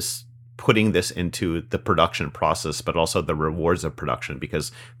putting this into the production process, but also the rewards of production,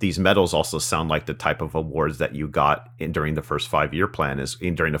 because these medals also sound like the type of awards that you got during the first 5-year plan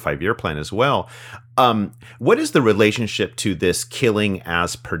during the 5-year plan as well. What is the relationship to this killing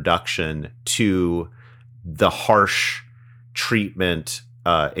as production to the harsh treatment,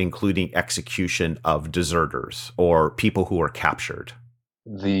 including execution of deserters or people who are captured?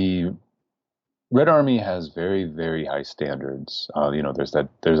 The Red Army has very, very high standards.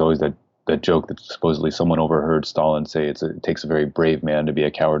 There's always that joke that supposedly someone overheard Stalin say it takes a very brave man to be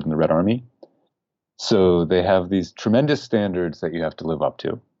a coward in the Red Army. So they have these tremendous standards that you have to live up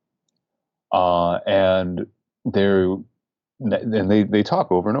to, and they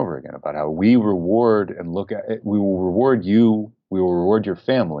talk over and over again about how we reward and we will reward you, we will reward your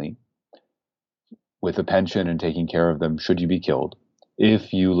family with a pension and taking care of them should you be killed,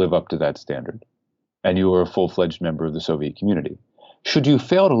 if you live up to that standard and you are a full-fledged member of the Soviet community. Should you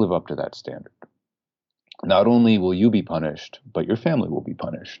fail to live up to that standard, not only will you be punished, but your family will be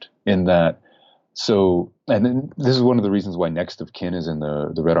punished. And then this is one of the reasons why next of kin is in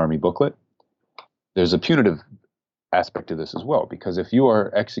the Red Army booklet. There's a punitive aspect to this as well, because if you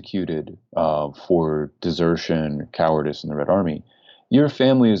are executed for desertion, cowardice in the Red Army, your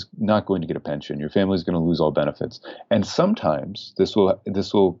family is not going to get a pension. Your family is going to lose all benefits. And sometimes this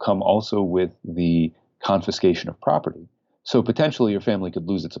will come also with the confiscation of property. So potentially your family could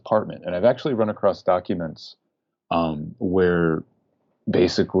lose its apartment. And I've actually run across documents where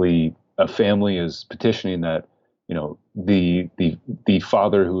basically a family is petitioning that, the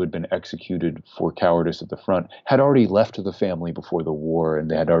father who had been executed for cowardice at the front had already left the family before the war, and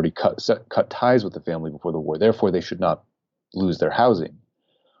they had already cut ties with the family before the war. Therefore, they should not lose their housing.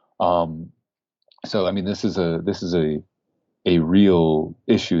 So I mean, this is a real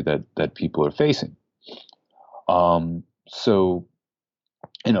issue that people are facing. So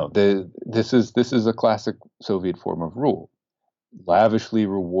this is a classic Soviet form of rule. Lavishly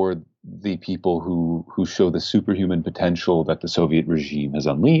reward the people who show the superhuman potential that the Soviet regime has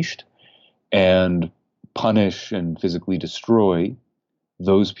unleashed, and punish and physically destroy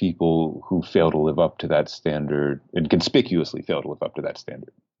those people who fail to live up to that standard and conspicuously fail to live up to that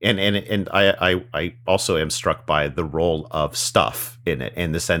standard. And I also am struck by the role of stuff in it,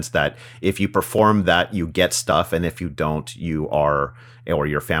 in the sense that if you perform that, you get stuff, and if you don't, you are, or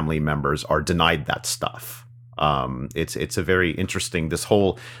your family members are denied that stuff. It's a very interesting, this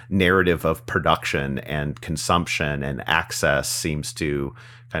whole narrative of production and consumption and access seems to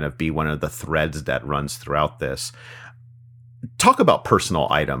kind of be one of the threads that runs throughout this. Talk about personal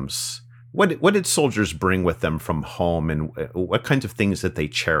items. What did soldiers bring with them from home, and what kinds of things that they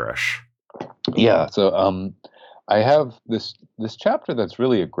cherish? Yeah, so I have this chapter that's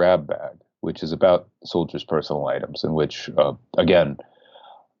really a grab bag, which is about soldiers' personal items, in which again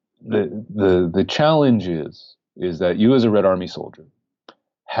the challenge is that you as a Red Army soldier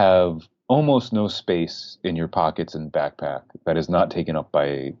have almost no space in your pockets and backpack that is not taken up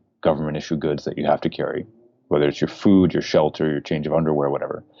by government issue goods that you have to carry, whether it's your food, your shelter, your change of underwear,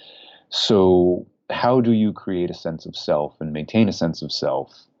 whatever. So how do you create a sense of self and maintain a sense of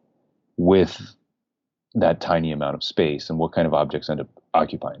self with that tiny amount of space, and what kind of objects end up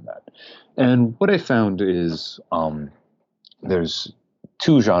occupying that? And what I found is there's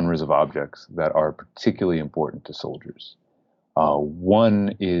two genres of objects that are particularly important to soldiers.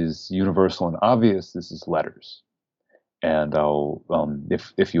 One is universal and obvious. This is letters. And I'll,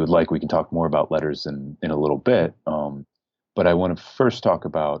 if you would like, we can talk more about letters in a little bit. But I want to first talk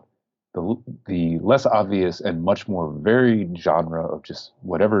about the less obvious and much more varied genre of just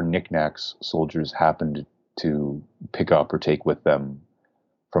whatever knickknacks soldiers happened to pick up or take with them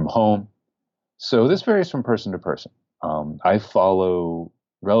from home. So this varies from person to person. I follow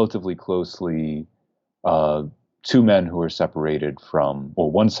relatively closely two men who are separated from,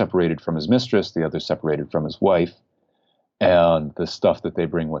 well, one separated from his mistress, the other separated from his wife, and the stuff that they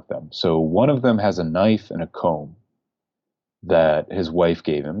bring with them. So one of them has a knife and a comb that his wife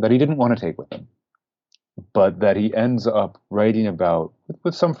gave him that he didn't want to take with him, but that he ends up writing about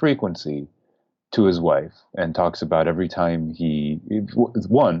with some frequency to his wife, and talks about every time they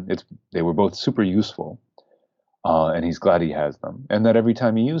were both super useful, and he's glad he has them, and that every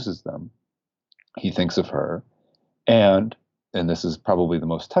time he uses them, he thinks of her, and this is probably the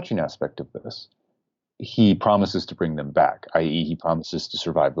most touching aspect of this, he promises to bring them back, i.e. he promises to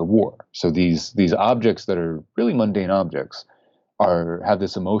survive the war. So these objects that are really mundane objects have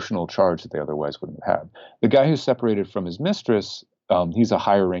this emotional charge that they otherwise wouldn't have. The guy who's separated from his mistress, he's a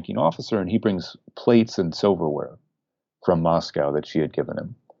higher ranking officer, and he brings plates and silverware from Moscow that she had given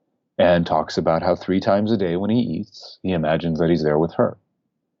him, and talks about how 3 times a day when he eats, he imagines that he's there with her.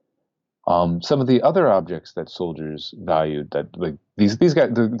 Some of the other objects that soldiers valued, that like these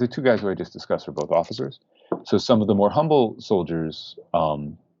guys, the two guys who I just discussed are both officers. So some of the more humble soldiers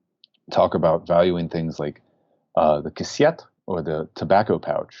talk about valuing things like the cassette, or the tobacco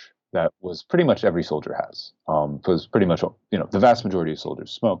pouch, that was pretty much every soldier has. Because pretty much, the vast majority of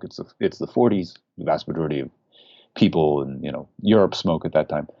soldiers smoke. It's the 40s. The vast majority of people in Europe smoke at that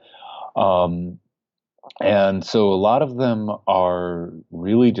time. And so a lot of them are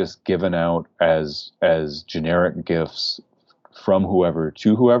really just given out as generic gifts from whoever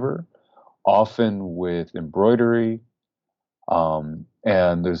to whoever, often with embroidery. And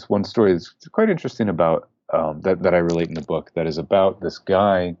there's one story that's quite interesting about that I relate in the book, that is about this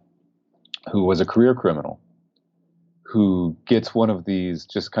guy who was a career criminal who gets one of these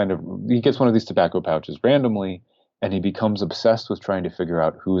tobacco pouches randomly, and he becomes obsessed with trying to figure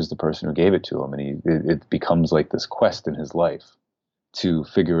out who is the person who gave it to him. And it becomes like this quest in his life to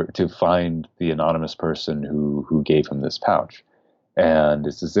find the anonymous person who gave him this pouch. And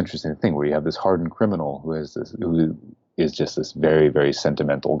it's this interesting thing where you have this hardened criminal who is just this very, very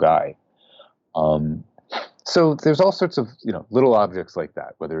sentimental guy. So there's all sorts of, little objects like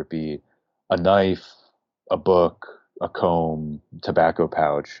that, whether it be a knife, a book, a comb, tobacco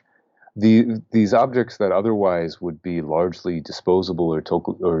pouch. These objects that otherwise would be largely disposable or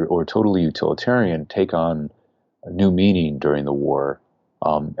totally utilitarian take on a new meaning during the war,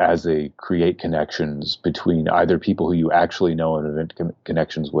 as they create connections between either people who you actually know and have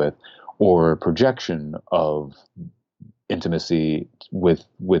connections with, or projection of intimacy with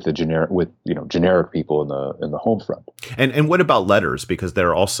generic people in the home front. And what about letters? Because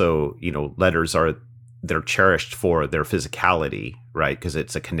they're also, letters they're cherished for their physicality, right? Because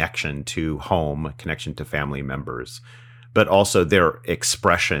it's a connection to home, a connection to family members, but also they're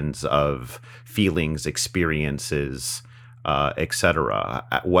expressions of feelings, experiences, etc.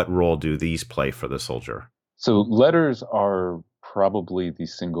 What role do these play for the soldier? So letters are probably the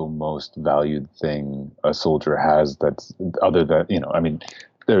single most valued thing a soldier has, that's other than,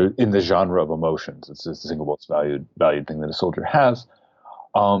 they're in the genre of emotions. It's just the single most valued thing that a soldier has.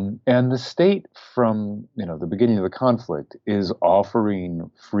 And the state from, the beginning of the conflict is offering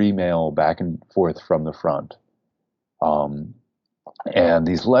free mail back and forth from the front. And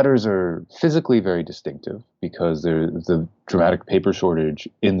these letters are physically very distinctive because there's the dramatic paper shortage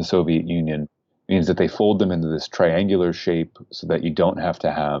in the Soviet Union means that they fold them into this triangular shape so that you don't have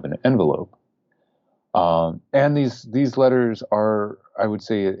to have an envelope. And these letters are, I would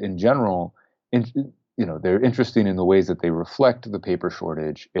say, in general, they're interesting in the ways that they reflect the paper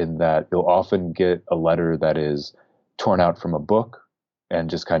shortage. In that you'll often get a letter that is torn out from a book and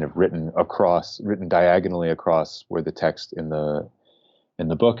just kind of written diagonally across where the text in the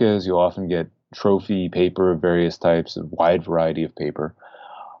book is. You'll often get trophy paper of various types, a wide variety of paper.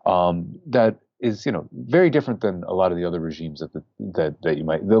 That is, very different than a lot of the other regimes that you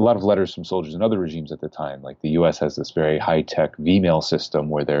might. There are a lot of letters from soldiers in other regimes at the time. Like the U.S. has this very high-tech V-mail system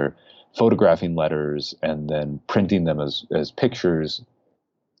where they're photographing letters and then printing them as pictures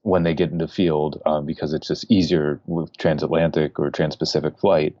when they get into field, because it's just easier with transatlantic or transpacific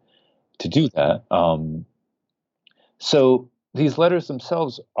flight to do that. So these letters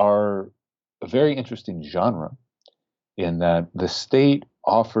themselves are a very interesting genre in that the state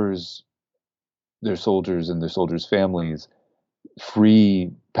offers their soldiers and their soldiers' families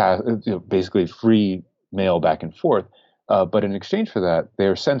basically free mail back and forth. But in exchange for that,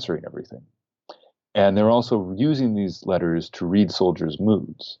 they're censoring everything. And they're also using these letters to read soldiers'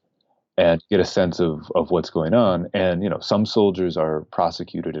 moods and get a sense of what's going on. And, some soldiers are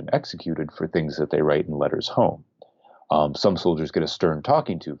prosecuted and executed for things that they write in letters home. Some soldiers get a stern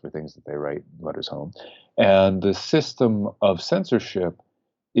talking to for things that they write in letters home. And the system of censorship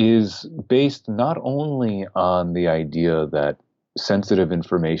is based not only on the idea that sensitive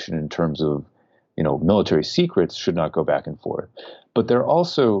information in terms of, military secrets should not go back and forth, but they're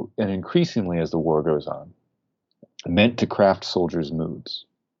also, and increasingly as the war goes on, meant to craft soldiers' moods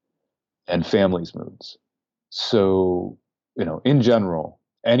and families' moods. So, in general,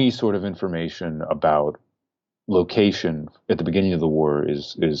 any sort of information about location at the beginning of the war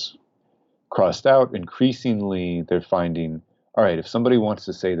is crossed out. Increasingly, they're finding, all right, if somebody wants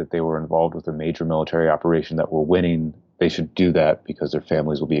to say that they were involved with a major military operation that we're winning, they should do that because their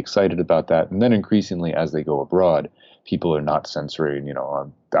families will be excited about that. And then increasingly, as they go abroad, people are not censoring,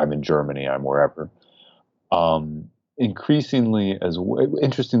 I'm in Germany, I'm wherever. Increasingly,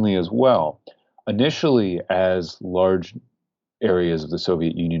 interestingly as well, initially as large areas of the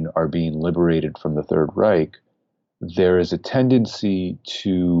Soviet Union are being liberated from the Third Reich, there is a tendency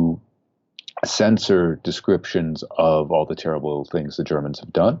to censor descriptions of all the terrible things the Germans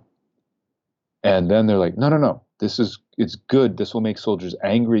have done. And then they're like, no, it's good. This will make soldiers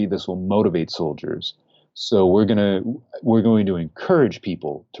angry. This will motivate soldiers. So we're going to encourage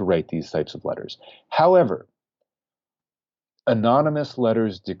people to write these types of letters. However, anonymous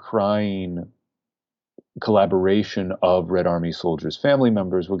letters decrying collaboration of Red Army soldiers' family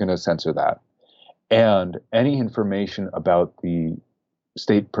members, we're going to censor that. And any information about the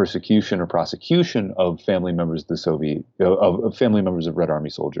state persecution or prosecution of family members of family members of Red Army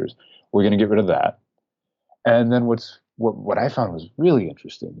soldiers, we're going to get rid of that. And then what I found was really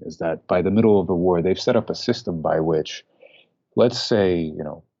interesting is that by the middle of the war, they've set up a system by which, let's say,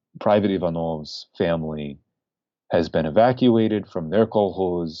 Private Ivanov's family has been evacuated from their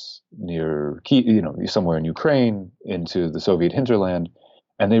kolkhoz near somewhere in Ukraine into the Soviet hinterland,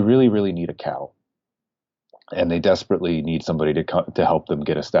 and they really, really need a cow. And they desperately need somebody to help them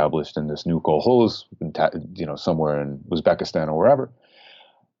get established in this new kolkhoz, somewhere in Uzbekistan or wherever.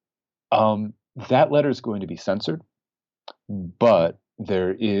 That letter is going to be censored, but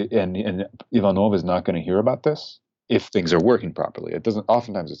and Ivanov is not going to hear about this if things are working properly.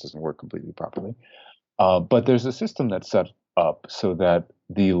 Oftentimes it doesn't work completely properly. But there's a system that's set up so that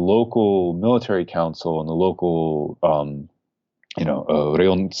the local military council and the local,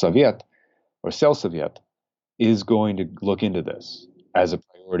 Rayon Soviet or Selssoviet is going to look into this as a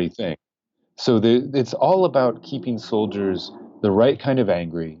priority thing. So it's all about keeping soldiers the right kind of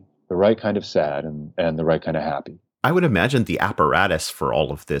angry, the right kind of sad, and the right kind of happy. I would imagine the apparatus for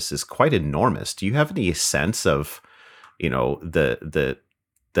all of this is quite enormous. Do you have any sense of, the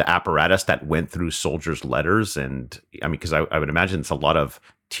apparatus that went through soldiers' letters? And I mean, because I would imagine it's a lot of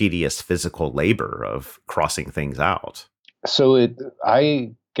tedious physical labor of crossing things out. So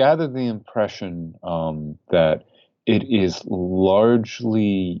I gather the impression that it is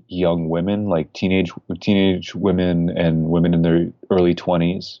largely young women, like teenage women and women in their early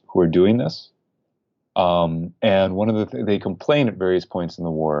 20s who are doing this. And one of they complain at various points in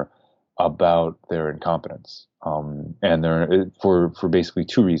the war about their incompetence, and they're for basically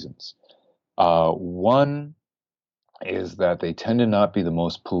two reasons. One is that they tend to not be the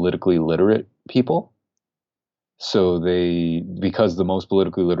most politically literate people. So because the most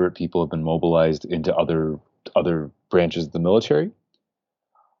politically literate people have been mobilized into other branches of the military.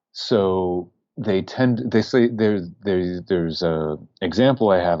 So they say there's a example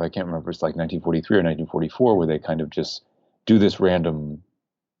I have, I can't remember, it's like 1943 or 1944, where they kind of just do this random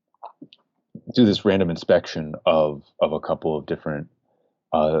inspection of a couple of different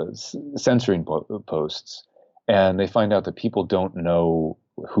censoring posts, and they find out that people don't know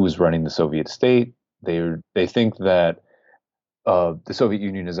who's running the Soviet state. They think that the Soviet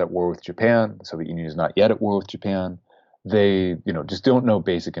Union is at war with Japan. The Soviet Union is not yet at war with Japan. They, just don't know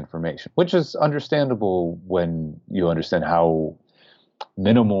basic information, which is understandable when you understand how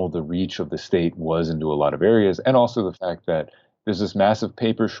minimal the reach of the state was into a lot of areas, and also the fact that there's this massive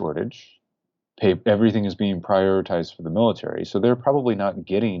paper shortage. Everything is being prioritized for the military, so they're probably not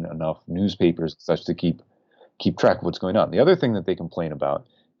getting enough newspapers and such to keep track of what's going on. The other thing that they complain about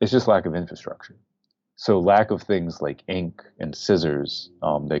is just lack of infrastructure. So lack of things like ink and scissors.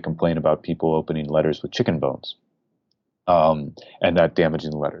 They complain about people opening letters with chicken bones, and that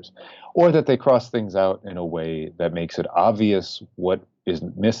damaging the letters, or that they cross things out in a way that makes it obvious what is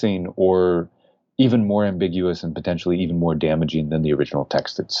missing, or even more ambiguous and potentially even more damaging than the original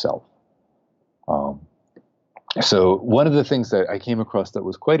text itself. So one of the things that I came across that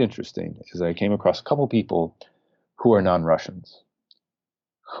was quite interesting is I came across a couple people who are non-Russians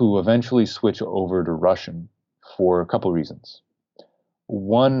who eventually switch over to Russian for a couple reasons.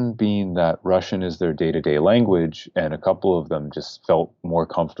 One being that Russian is their day-to-day language, and a couple of them just felt more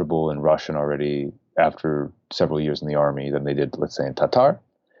comfortable in Russian already after several years in the army than they did, let's say, in Tatar.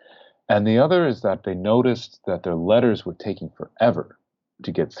 And the other is that they noticed that their letters were taking forever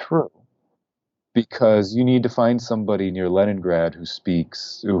to get through, because you need to find somebody near Leningrad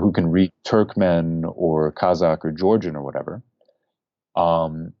who can read Turkmen or Kazakh or Georgian or whatever.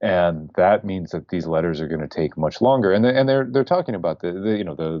 And that means that these letters are going to take much longer. And they're talking about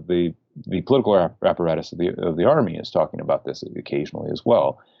the political apparatus of the army is talking about this occasionally as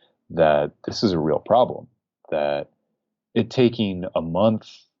well, that this is a real problem, that it taking a month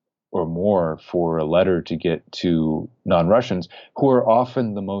or more for a letter to get to non-Russians, who are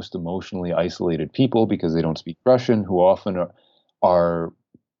often the most emotionally isolated people because they don't speak Russian, who often are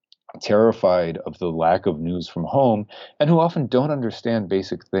terrified of the lack of news from home, and who often don't understand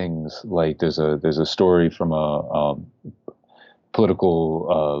basic things. Like there's a story from a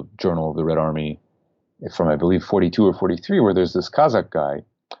political journal of the Red Army from, I believe, 42 or 43, where there's this Kazakh guy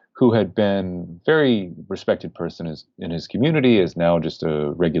who had been very respected person in his community, is now just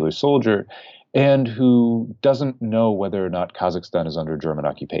a regular soldier, and who doesn't know whether or not Kazakhstan is under German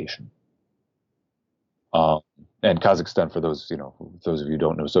occupation. And Kazakhstan, for those of you who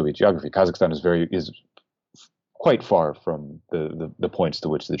don't know Soviet geography, Kazakhstan is quite far from the points to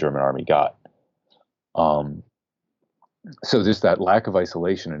which the German army got. So there's that lack of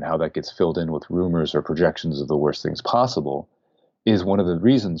isolation, and how that gets filled in with rumors or projections of the worst things possible is one of the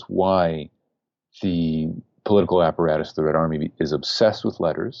reasons why the political apparatus of the Red Army is obsessed with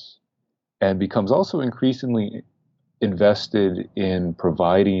letters, and becomes also increasingly invested in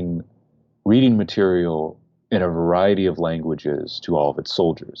providing reading material in a variety of languages to all of its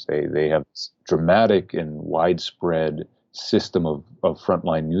soldiers. They have this dramatic and widespread system of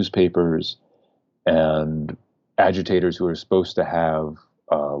frontline newspapers and agitators who are supposed to have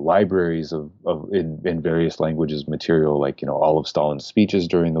libraries in various languages material, like all of Stalin's speeches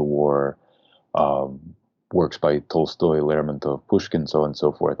during the war, works by Tolstoy, Lermontov, Pushkin, so on and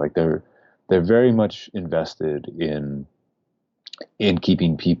so forth. Like they're very much invested in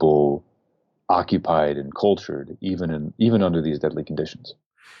keeping people occupied and cultured, even under these deadly conditions.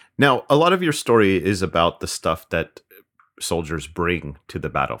 Now, a lot of your story is about the stuff that soldiers bring to the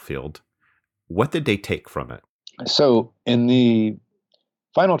battlefield. What did they take from it? So in the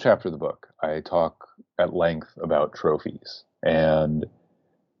final chapter of the book, I talk at length about trophies. And,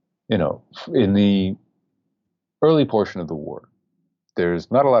 in the early portion of the war,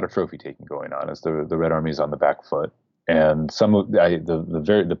 there's not a lot of trophy taking going on, as the Red Army is on the back foot. And some of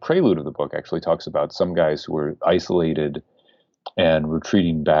the prelude of the book actually talks about some guys who were isolated and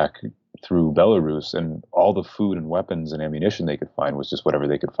retreating back through Belarus, and all the food and weapons and ammunition they could find was just whatever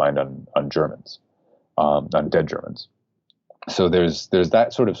they could find on Germans, on dead Germans. So there's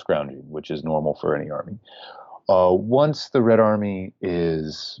that sort of scrounging, which is normal for any army. Once the Red Army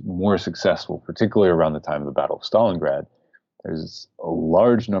is more successful, particularly around the time of the Battle of Stalingrad, there's a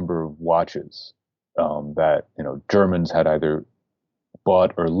large number of watches that Germans had either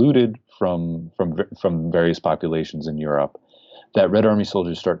bought or looted from various populations in Europe, that Red Army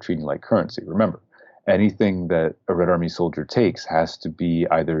soldiers start treating like currency. Remember, anything that a Red Army soldier takes has to be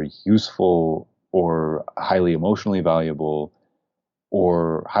either useful or highly emotionally valuable,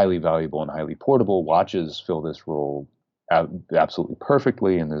 or highly valuable and highly portable. Watches fill this role absolutely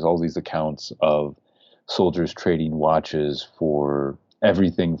perfectly. And there's all these accounts of soldiers trading watches for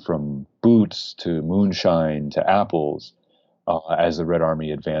everything from boots to moonshine to apples as the Red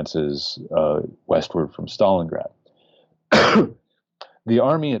Army advances westward from Stalingrad. The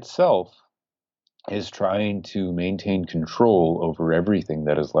army itself is trying to maintain control over everything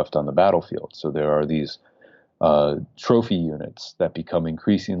that is left on the battlefield. So there are these trophy units that become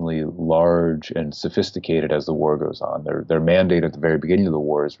increasingly large and sophisticated as the war goes on. Their mandate at the very beginning of the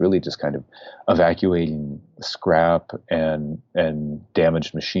war is really just kind of evacuating scrap and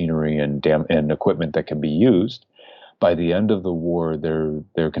damaged machinery and equipment that can be used. By the end of the war,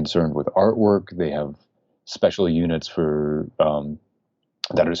 they're concerned with artwork. They have special units for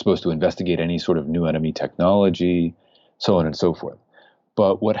that are supposed to investigate any sort of new enemy technology, so on and so forth.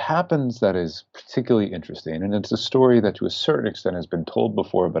 But what happens that is particularly interesting, and it's a story that to a certain extent has been told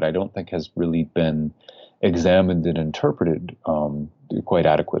before, but I don't think has really been examined and interpreted quite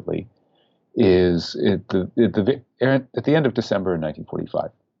adequately, is at the end of December 1945,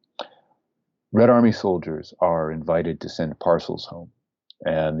 Red Army soldiers are invited to send parcels home.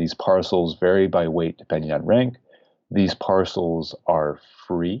 And these parcels vary by weight depending on rank. These parcels are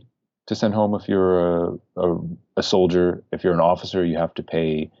free to send home if you're a soldier. If you're an officer, you have to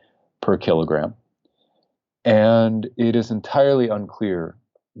pay per kilogram. And it is entirely unclear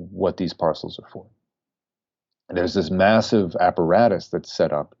what these parcels are for. There's this massive apparatus that's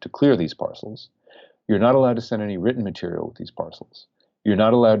set up to clear these parcels. You're not allowed to send any written material with these parcels. You're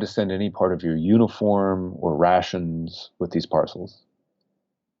not allowed to send any part of your uniform or rations with these parcels.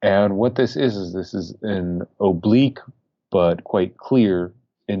 And what this is this is an oblique but quite clear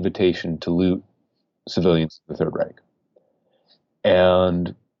invitation to loot civilians in the Third Reich.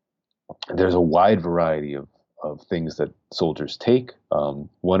 And there's a wide variety of things that soldiers take.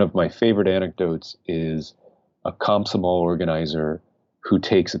 One of my favorite anecdotes is a Komsomol organizer who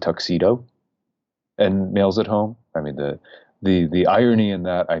takes a tuxedo and mails it home. I mean, the irony in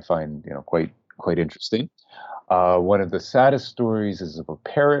that I find quite interesting. One of the saddest stories is of a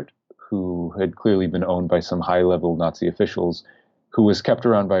parrot who had clearly been owned by some high-level Nazi officials, who was kept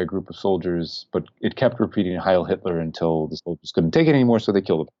around by a group of soldiers, but it kept repeating Heil Hitler until the soldiers couldn't take it anymore, so they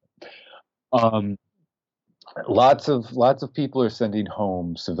killed it. Lots of people are sending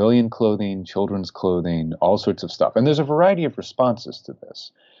home civilian clothing, children's clothing, all sorts of stuff, and there's a variety of responses to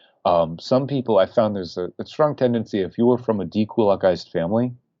this. Some people, I found there's a strong tendency, if you were from a dekulakized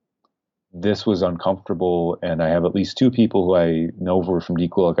family, this was uncomfortable, and I have at least two people who I know who are from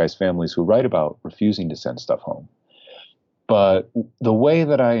dekulakized families who write about refusing to send stuff home. But the way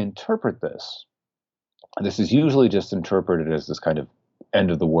that I interpret this is usually just interpreted as this kind of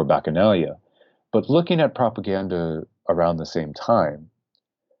end of the war bacchanalia. But looking at propaganda around the same time,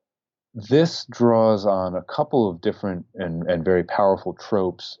 this draws on a couple of different and very powerful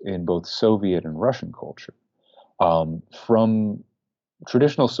tropes in both Soviet and Russian culture. From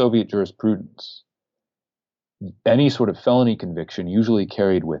traditional Soviet jurisprudence, any sort of felony conviction usually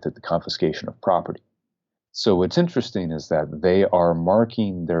carried with it the confiscation of property. So what's interesting is that they are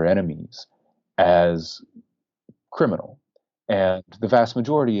marking their enemies as criminal. And the vast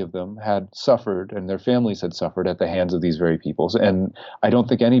majority of them had suffered, and their families had suffered at the hands of these very peoples. And I don't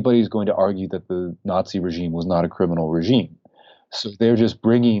think anybody's going to argue that the Nazi regime was not a criminal regime. So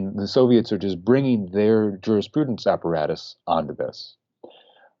the Soviets are just bringing their jurisprudence apparatus onto this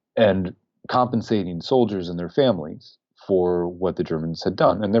and compensating soldiers and their families for what the Germans had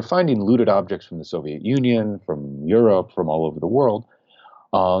done. And they're finding looted objects from the Soviet Union, from Europe, from all over the world.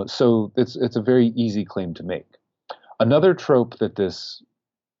 So it's a very easy claim to make. Another trope that this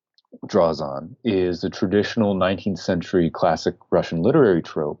draws on is the traditional 19th century classic Russian literary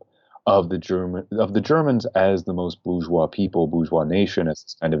trope of the Germans as the most bourgeois people, bourgeois nation, as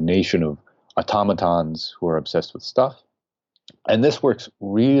this kind of nation of automatons who are obsessed with stuff. And this works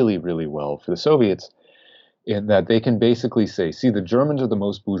really, really well for the Soviets in that they can basically say, see, the Germans are the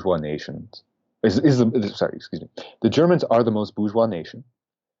most bourgeois nations. The Germans are the most bourgeois nation.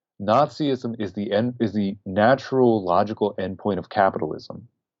 Nazism is the natural, logical endpoint of capitalism,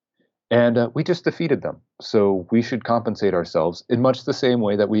 and we just defeated them. So we should compensate ourselves in much the same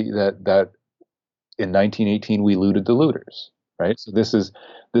way that that in 1918 we looted the looters, right? So there's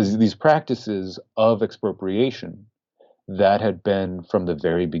these practices of expropriation that had been from the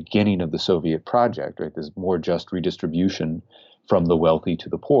very beginning of the Soviet project, right? This more just redistribution from the wealthy to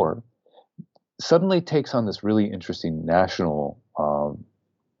the poor, suddenly takes on this really interesting national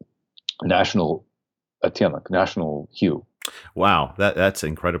hue. Wow, that's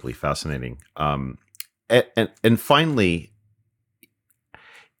incredibly fascinating. And finally,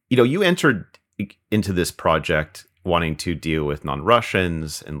 you entered into this project wanting to deal with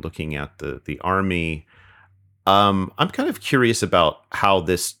non-Russians and looking at the army. I'm kind of curious about how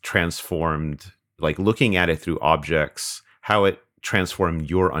this transformed, like looking at it through objects, how it transformed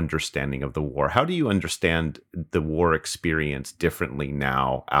your understanding of the war. How do you understand the war experience differently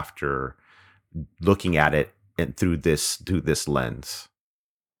now after looking at it and through this lens?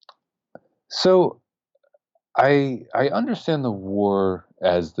 So I understand the war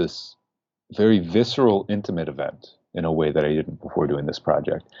as this very visceral, intimate event in a way that I didn't before doing this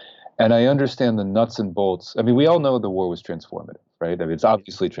project. And I understand the nuts and bolts. I mean, we all know the war was transformative, right? I mean, it's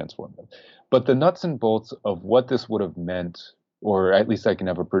obviously transformative. But the nuts and bolts of what this would have meant, or at least I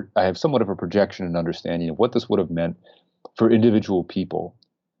have somewhat of a projection and understanding of what this would have meant for individual people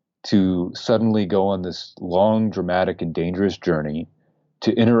to suddenly go on this long, dramatic, and dangerous journey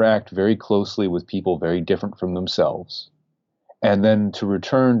to interact very closely with people very different from themselves, and then to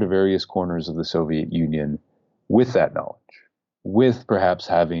return to various corners of the Soviet Union with that knowledge, with perhaps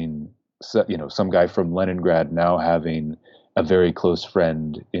having, some guy from Leningrad now having a very close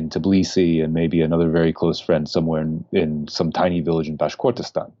friend in Tbilisi and maybe another very close friend somewhere in some tiny village in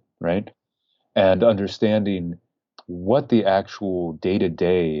Bashkortostan, right? And understanding what the actual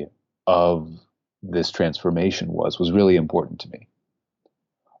day-to-day of this transformation was really important to me.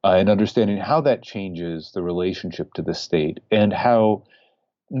 And understanding how that changes the relationship to the state and how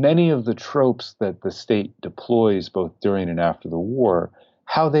many of the tropes that the state deploys both during and after the war,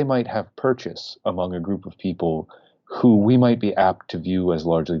 how they might have purchase among a group of people who we might be apt to view as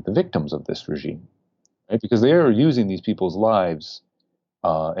largely the victims of this regime, right? Because they are using these people's lives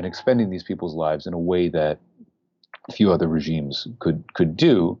and expending these people's lives in a way that few other regimes could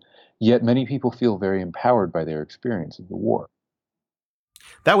do, yet many people feel very empowered by their experience of the war.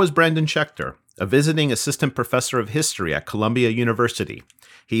 That was Brandon Schechter, a visiting assistant professor of history at Columbia University.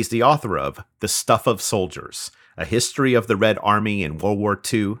 He's the author of The Stuff of Soldiers, A History of the Red Army in World War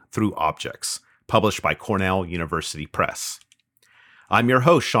II Through Objects, published by Cornell University Press. I'm your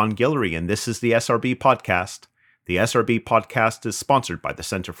host, Sean Guillory, and this is the SRB Podcast. The SRB Podcast is sponsored by the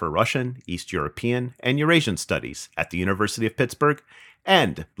Center for Russian, East European, and Eurasian Studies at the University of Pittsburgh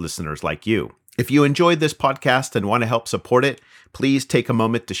and listeners like you. If you enjoyed this podcast and want to help support it, please take a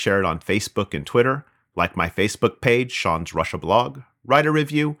moment to share it on Facebook and Twitter, like my Facebook page, Sean's Russia Blog, write a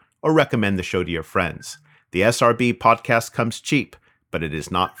review, or recommend the show to your friends. The SRB Podcast comes cheap, but it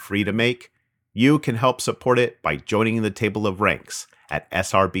is not free to make. You can help support it by joining the table of ranks at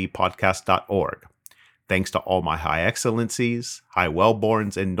srbpodcast.org. Thanks to all my high excellencies, high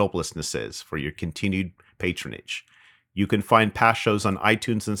wellborns, and noblestnesses for your continued patronage. You can find past shows on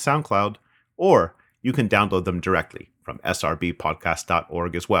iTunes and SoundCloud, or you can download them directly from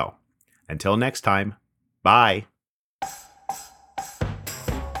srbpodcast.org as well. Until next time, bye.